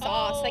different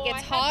sauce Oh, that I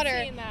gets have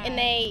hotter, seen that. and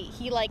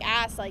he like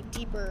asks like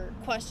deeper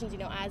questions,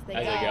 as they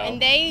As go, they go.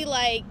 and they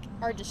like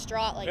are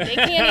distraught, like they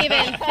can't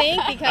even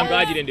think because. I'm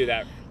glad you didn't do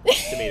that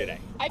to me today.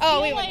 I feel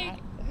Oh, we like wouldn't.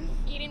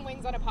 eating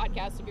wings on a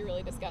podcast would be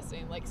really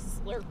disgusting, like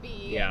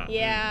slurpy. Yeah.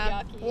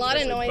 Yeah, Yucky. a lot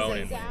of Especially noises.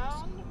 bone-in.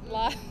 Sound.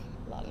 lot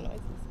of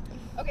noises.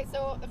 Okay,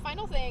 so the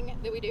final thing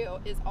that we do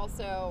is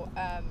also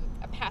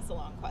a pass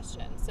along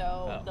question. So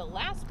Oh. the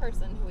last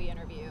person who we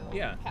interview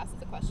Yeah. passes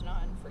the question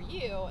on for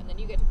you, and then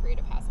you get to create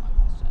a pass along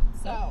question.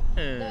 So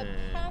the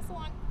pass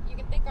along, you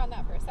can think on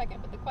that for a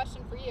second, but the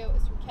question for you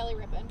is from Kelly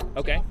Rippon, from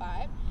Okay. Channel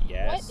 5.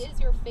 Yes. What is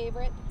your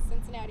favorite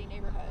Cincinnati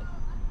neighborhood?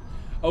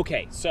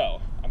 Okay,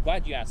 so I'm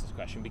glad you asked this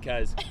question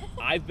because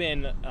I've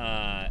been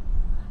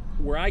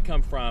where I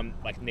come from.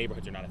 Like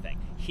neighborhoods are not a thing.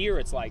 Here,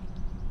 it's like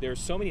there's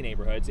so many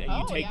neighborhoods, and you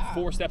Oh, take yeah.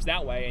 4 steps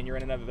that way, and you're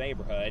in another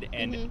neighborhood.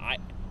 And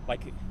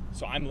Mhm.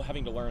 so I'm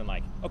having to learn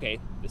okay,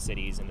 the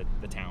cities and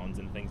the towns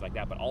and things like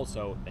that, but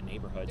also the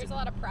neighborhoods. There's and a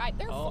lot of pride.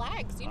 There are Oh,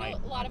 flags. You know,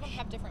 a lot of them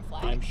have different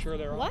flags. I'm sure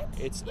there are. What?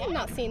 It's I've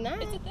not seen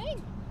that. It's a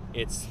thing.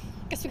 it's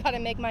Guess we gotta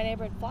make my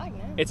neighborhood flag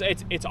now.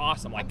 it's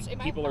awesome. Like It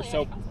might people are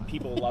probably have one.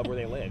 people love where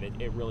they live.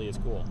 It really is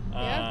cool.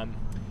 Yeah.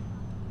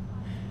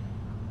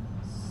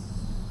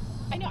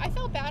 I know. I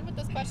felt bad with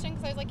this question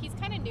because I was like, he's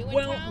kind of new in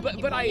Well, town. but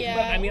You I probably Yeah.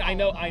 but I mean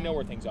know I all know of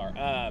where them. things are.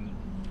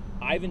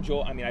 I've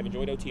enjoyed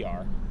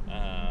OTR,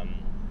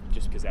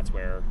 just because that's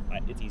where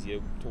it's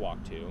easy to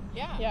walk to.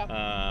 Yeah.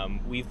 Yeah.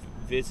 We've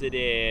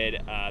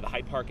visited the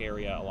Hyde Park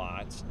area a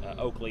lot.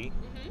 Oakley,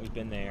 Mhm. we've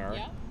been there.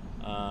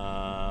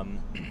 Yeah.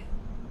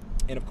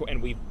 And of course,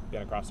 and we've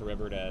been across the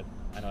river to,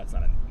 I know it's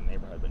not a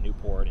neighborhood, but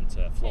Newport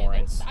into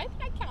Florence. I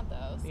count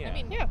those. Yeah. I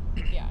mean,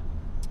 Yeah.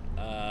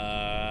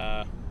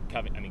 yeah.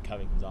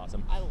 Covington's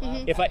awesome. I love.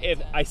 Mhm. If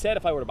Covington. I said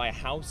if I were to buy a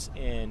house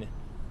in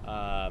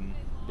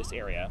this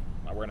area,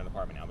 we're in an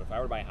apartment now, but if I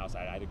were to buy a house,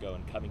 I'd either go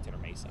in Covington or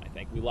Mason. I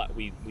think we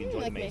enjoy the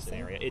like Mason Mason.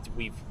 area.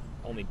 We've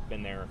only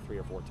been there 3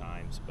 or 4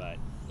 times, but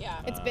Yeah.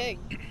 It's Um, big.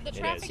 The It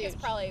traffic is.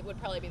 would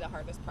probably be the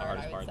hardest part.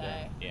 hardest I would part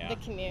say. there. Yeah, The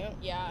commute.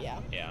 Yeah. Yeah.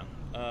 yeah.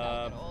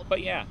 That'll get old.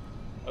 But yeah,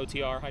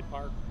 OTR, Hyde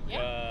Park,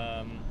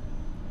 Yeah.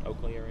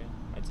 Oakley area,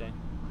 I'd say.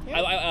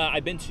 Yeah.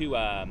 I've been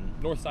to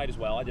North Side as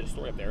well. I did a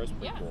story up there. It was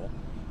pretty Yeah. cool.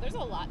 There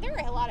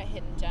are a lot of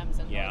hidden gems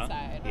in Yeah.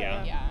 Northside.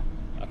 Yeah.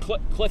 Yeah.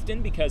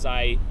 Clifton, because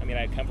I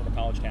come from a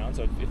college town,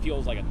 so it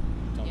feels like a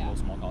Yeah. little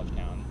small college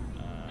town.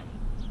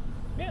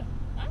 Yeah.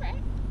 All right.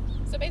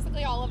 So basically,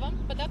 basically all of them,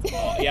 but that's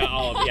cool. Yeah,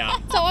 all of yeah.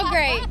 It's all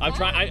great. I'm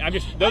trying. I'm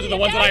just. Those are the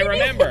ones that I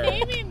remember.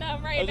 Naming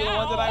them right Those now.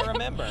 are the ones that I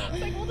remember.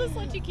 It's like, we'll just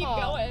let you keep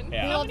Aw. going.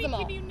 Yeah. How Love many them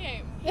all. can you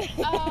name?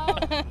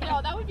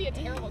 No, that would be a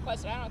terrible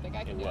question. I don't think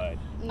I It can do would. it.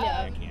 No.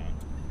 I can't.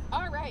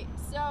 All right.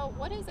 So,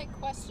 what is a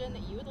question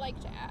that you would like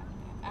to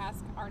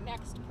ask our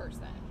next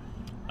person?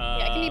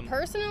 Yeah, it can be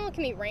personal. It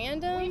can be We've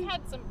random.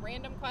 had some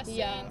random questions.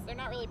 Yeah. They're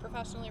not really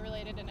professionally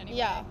related in any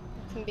Yeah, way.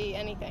 it can be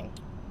anything.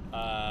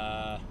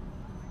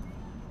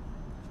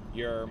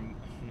 Your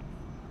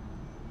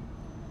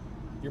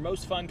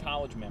most fun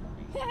college memory,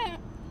 Oh,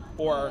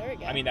 or there we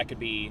go. I mean that could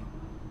be.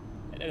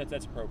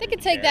 That's appropriate. They could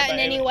to take share, that but in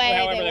any anyway, way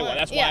however they they want.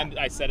 That's Yeah. why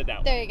I said it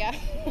that There way. you go.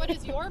 What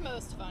is your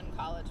most fun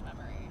college memory?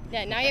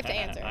 Yeah, now you have to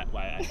answer. I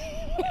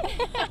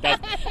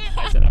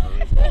said that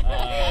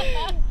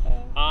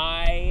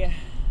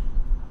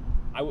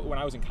when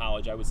I was in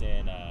college, I was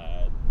in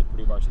the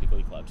Purdue Varsity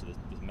Glee Club, so this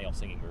male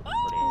singing group at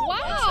Purdue. wow.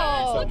 And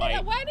so Look my, at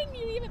that. Why didn't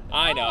you even?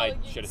 I know, I you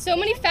should have So said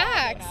many it.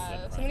 facts.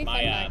 Yeah. So many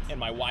fun facts. And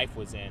my wife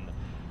was in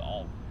the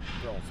all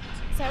girls.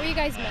 Is that where you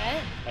guys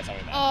met? That's how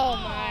we met. Oh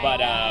my. But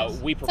gosh.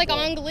 we It's like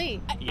performed- on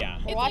Glee. Yeah.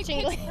 We're It's watching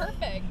like Glee. Pitch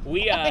Perfect.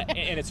 We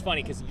and it's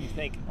funny because you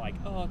think like,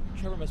 oh,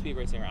 Trevor must be a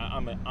great singer.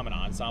 I'm an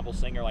ensemble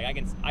singer. Like I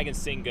can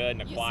sing good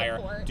in a You choir.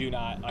 support. Do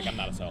not like I'm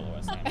not a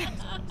soloist. I'm not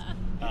a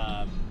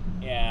soloist.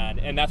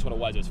 And that's what it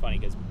was. It was funny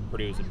because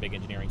Purdue is a big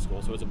engineering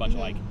school, so it was a bunch of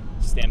like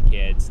STEM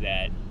kids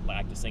that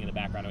like to sing in the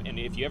background. And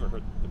if you ever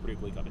heard the Purdue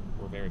Glee Club,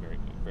 we're very, very,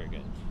 very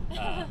good.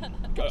 Have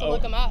to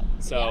look them up.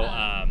 So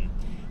Yeah.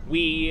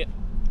 we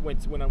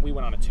went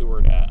on a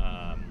tour to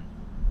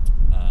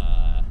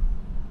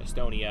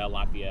Estonia,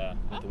 Latvia,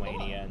 Lithuania,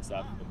 cool. and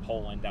stuff. In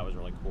Poland, that was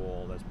really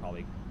cool. Those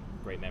probably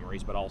great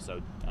memories. But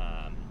also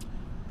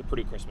the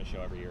Purdue Christmas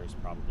show every year is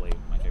probably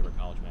my favorite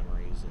college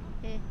memories.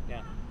 And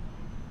yeah,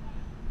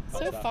 So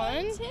stuff.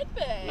 fun.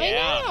 Tidbit.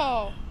 Yeah. I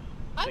know.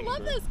 I Singing love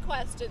group. this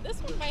question.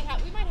 This one we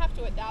might have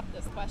to adapt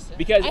this question.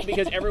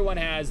 Because everyone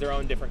has their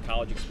own different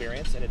college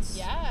experience, and it's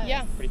Yes.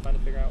 Yeah. pretty fun to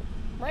figure out,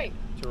 Right.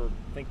 to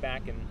think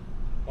back and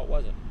what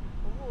was it.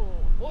 Ooh.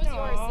 What was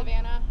yours, Aw.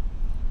 Savannah?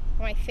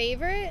 My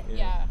favorite?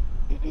 Yeah.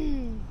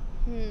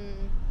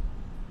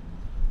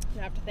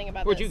 I have to think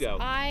about Where'd this. you go?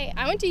 I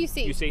went to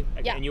UC. You see?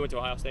 Yeah. And you went to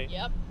Ohio State?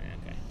 Yep.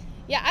 Yeah, okay.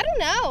 Yeah, I don't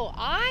know.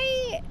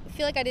 I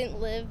feel like I didn't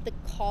live the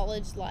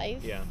college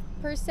life Yeah.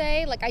 per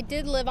se. Like I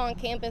did live on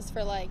campus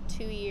for like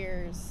 2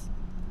 years,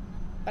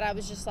 but I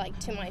was just like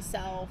to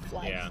myself.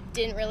 Like Yeah.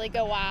 didn't really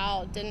go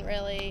out. Didn't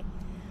really.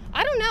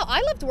 I don't know.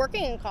 I loved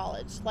working in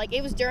college. Like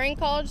it was during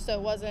college, so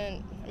it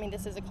wasn't. I mean,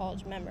 this is a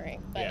college memory,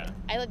 but Yeah.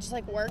 I just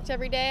like worked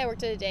every day. I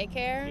worked at a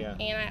daycare, Yeah.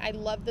 and I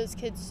loved those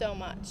kids so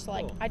much.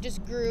 Like Cool. I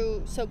just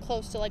grew so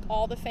close to like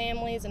all the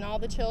families and all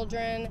the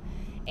children,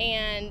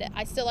 and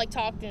I still like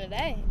talk to them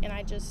today. And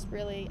I just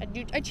really,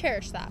 I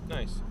cherish that.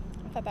 Nice.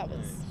 I thought that was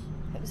Nice.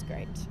 it was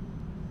great.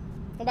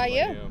 What about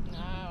you?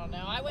 I don't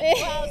know. I went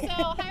so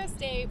Ohio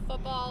State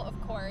football, of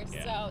course.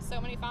 Yeah.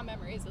 So many fond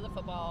memories of the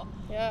football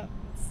Yeah.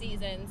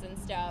 seasons and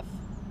stuff.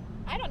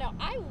 I don't know.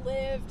 I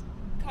lived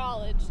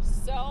college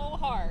so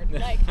hard.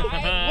 Like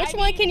Which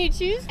one can you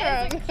choose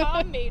as a from?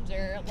 comm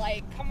major?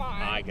 Like, come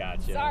on. I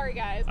gotcha. Sorry,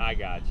 guys. I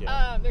got you.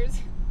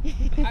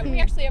 We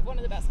actually have one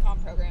of the best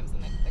comm programs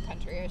in the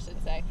country, I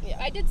should say. Yeah.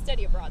 I did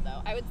study abroad,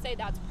 though. I would say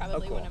that's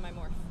probably cool. one of my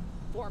more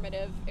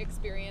formative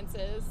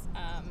experiences.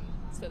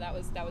 So that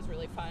was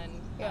really fun.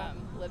 Yeah.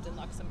 Lived in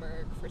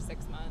Luxembourg for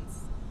 6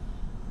 months.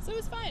 So it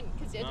was fun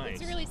because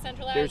Nice. it's really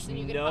centralized There's and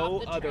you can no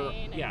hop the other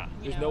train. And,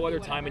 there's you no know, other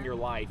do time in whatever. your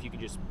life you can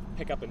just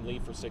pick up and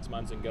leave for 6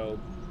 months and go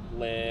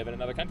live in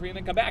another country and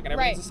then come back and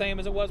everything's Right. the same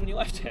as it was when you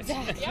left it.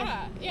 Exactly.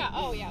 Yeah.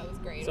 Oh, yeah. It was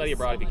great. Study It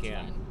was abroad so if you much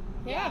can. fun.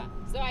 Yeah.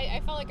 So I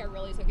felt like I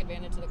really took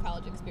advantage of the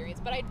college experience.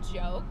 But I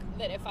joke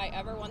that if I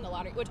ever won the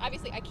lottery, which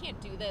obviously I can't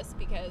do this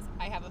because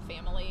I have a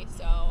family,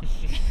 so.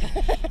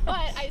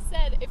 But I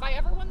said if I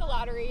ever won the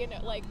lottery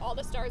and like all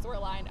the stars were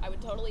aligned, I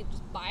would totally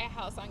just buy a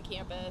house on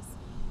campus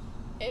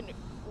and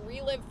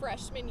relive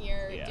freshman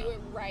year, Yeah. do it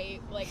right,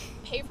 like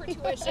pay for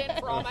tuition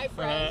for all my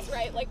friends,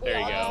 right? Like we There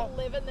you all go. just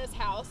live in this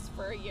house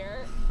for a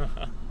year,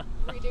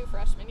 redo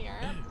freshman year.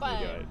 But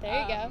good.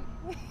 There you go.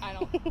 I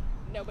don't.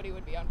 Nobody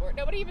would be on board.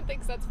 Nobody even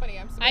thinks that's funny.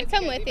 I'm surprised I'd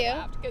come guys with even you.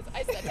 laughed, because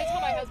I said to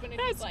tell my husband,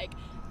 and he's like,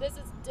 "This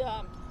is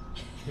dumb."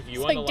 If you It's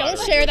won like the don't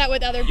lottery, share that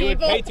with other you would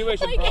people. pay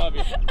tuition Like- for all of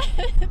you.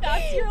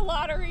 That's your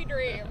lottery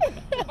dream.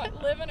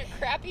 But live in a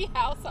crappy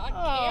house on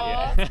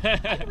Aw. campus.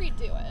 I'd Yeah.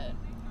 redo it.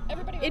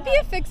 Everybody would It'd be a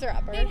have,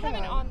 fixer-upper. they'd Come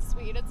have an on.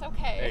 ensuite. It's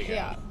okay. There you go.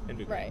 Yeah. It'd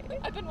be great. Right.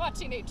 I've been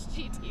watching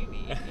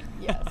HGTV.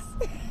 Yes.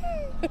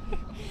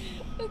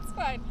 It's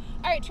fine.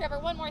 All right, Trevor.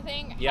 One more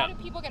thing. Yeah. How do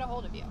people get a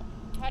hold of you?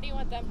 How do you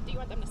want them? Do you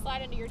want them to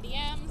slide into your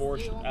DMs? For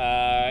Do you-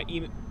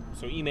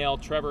 so email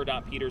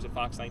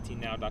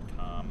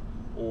trevor.peters@fox19now.com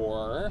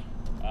or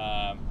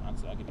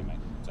honestly, I'll give you my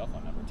cell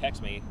phone number.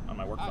 Text me on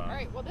my work All phone.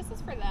 right. Well, this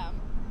is for them.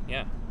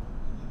 Yeah.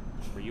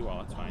 For you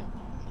all, it's fine.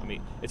 I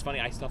mean, it's funny.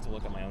 I still have to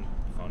look at my own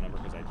phone number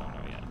because I don't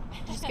know yet.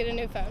 Just get a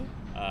new phone.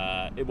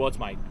 It's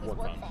my His work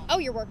phone. Oh,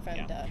 your work phone.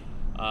 Yeah.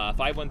 Duh.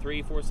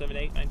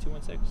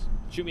 513-478-9216.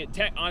 Shoot me a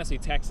text. Honestly,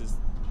 text is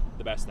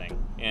the best thing.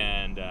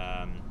 And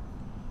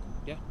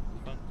Yeah, it'll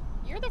be fun.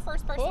 You're the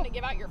first person Cool. to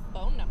give out your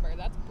phone number.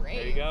 That's brave.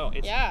 There you go.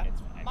 It's Yeah.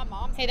 It's fine. My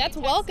mom's Hey, gonna that's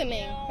be texting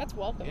welcoming. you. That's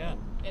welcoming. Yeah.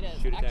 It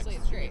is. Shoot a Actually, text.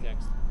 it's shoot great. a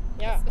text.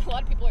 Yeah. A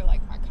lot of people are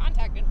like, my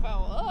contact info.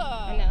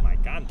 Ugh. I know. My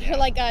God. They're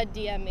like,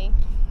 DM me.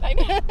 I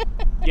know.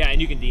 Yeah,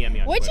 and you can DM me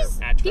on Which Twitter. is,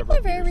 at people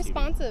are very Trevor Peters TV.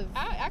 responsive.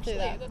 Actually,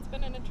 that. that's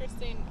been an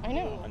interesting I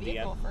know. little On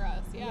vehicle DM? for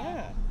us.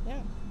 Yeah.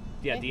 Yeah.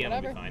 Yeah, Okay, DM will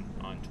whatever. be fine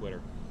on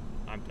Twitter.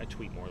 I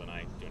tweet more than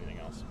I do anything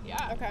else.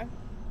 Yeah. Okay.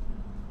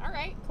 All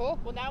right. Cool.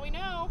 Well, now we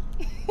know.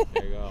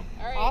 There you go.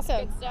 All right.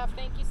 Awesome. Good stuff.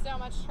 Thank you so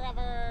much,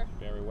 Trevor.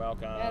 Very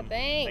welcome. Yeah,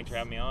 thanks. Thanks for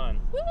having me on.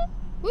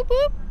 Whoop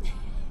whoop.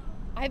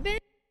 I've been.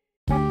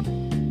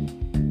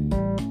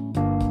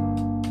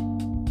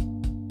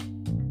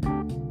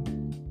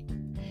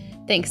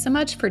 Thanks so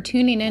much for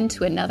tuning in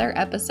to another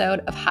episode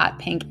of Hot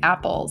Pink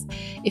Apples.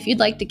 If you'd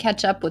like to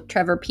catch up with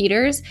Trevor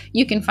Peters,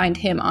 you can find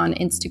him on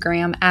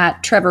Instagram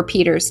at Trevor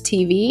Peters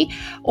TV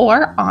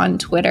or on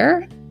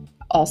Twitter,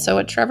 also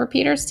at Trevor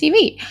Peters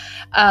TV.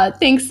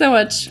 Thanks so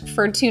much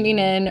for tuning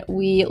in.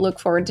 We look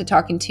forward to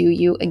talking to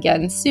you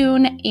again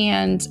soon.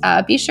 And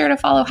be sure to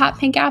follow Hot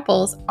Pink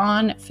Apples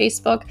on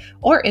Facebook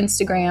or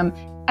Instagram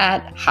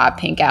at Hot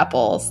Pink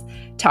Apples.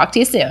 Talk to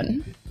you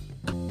soon.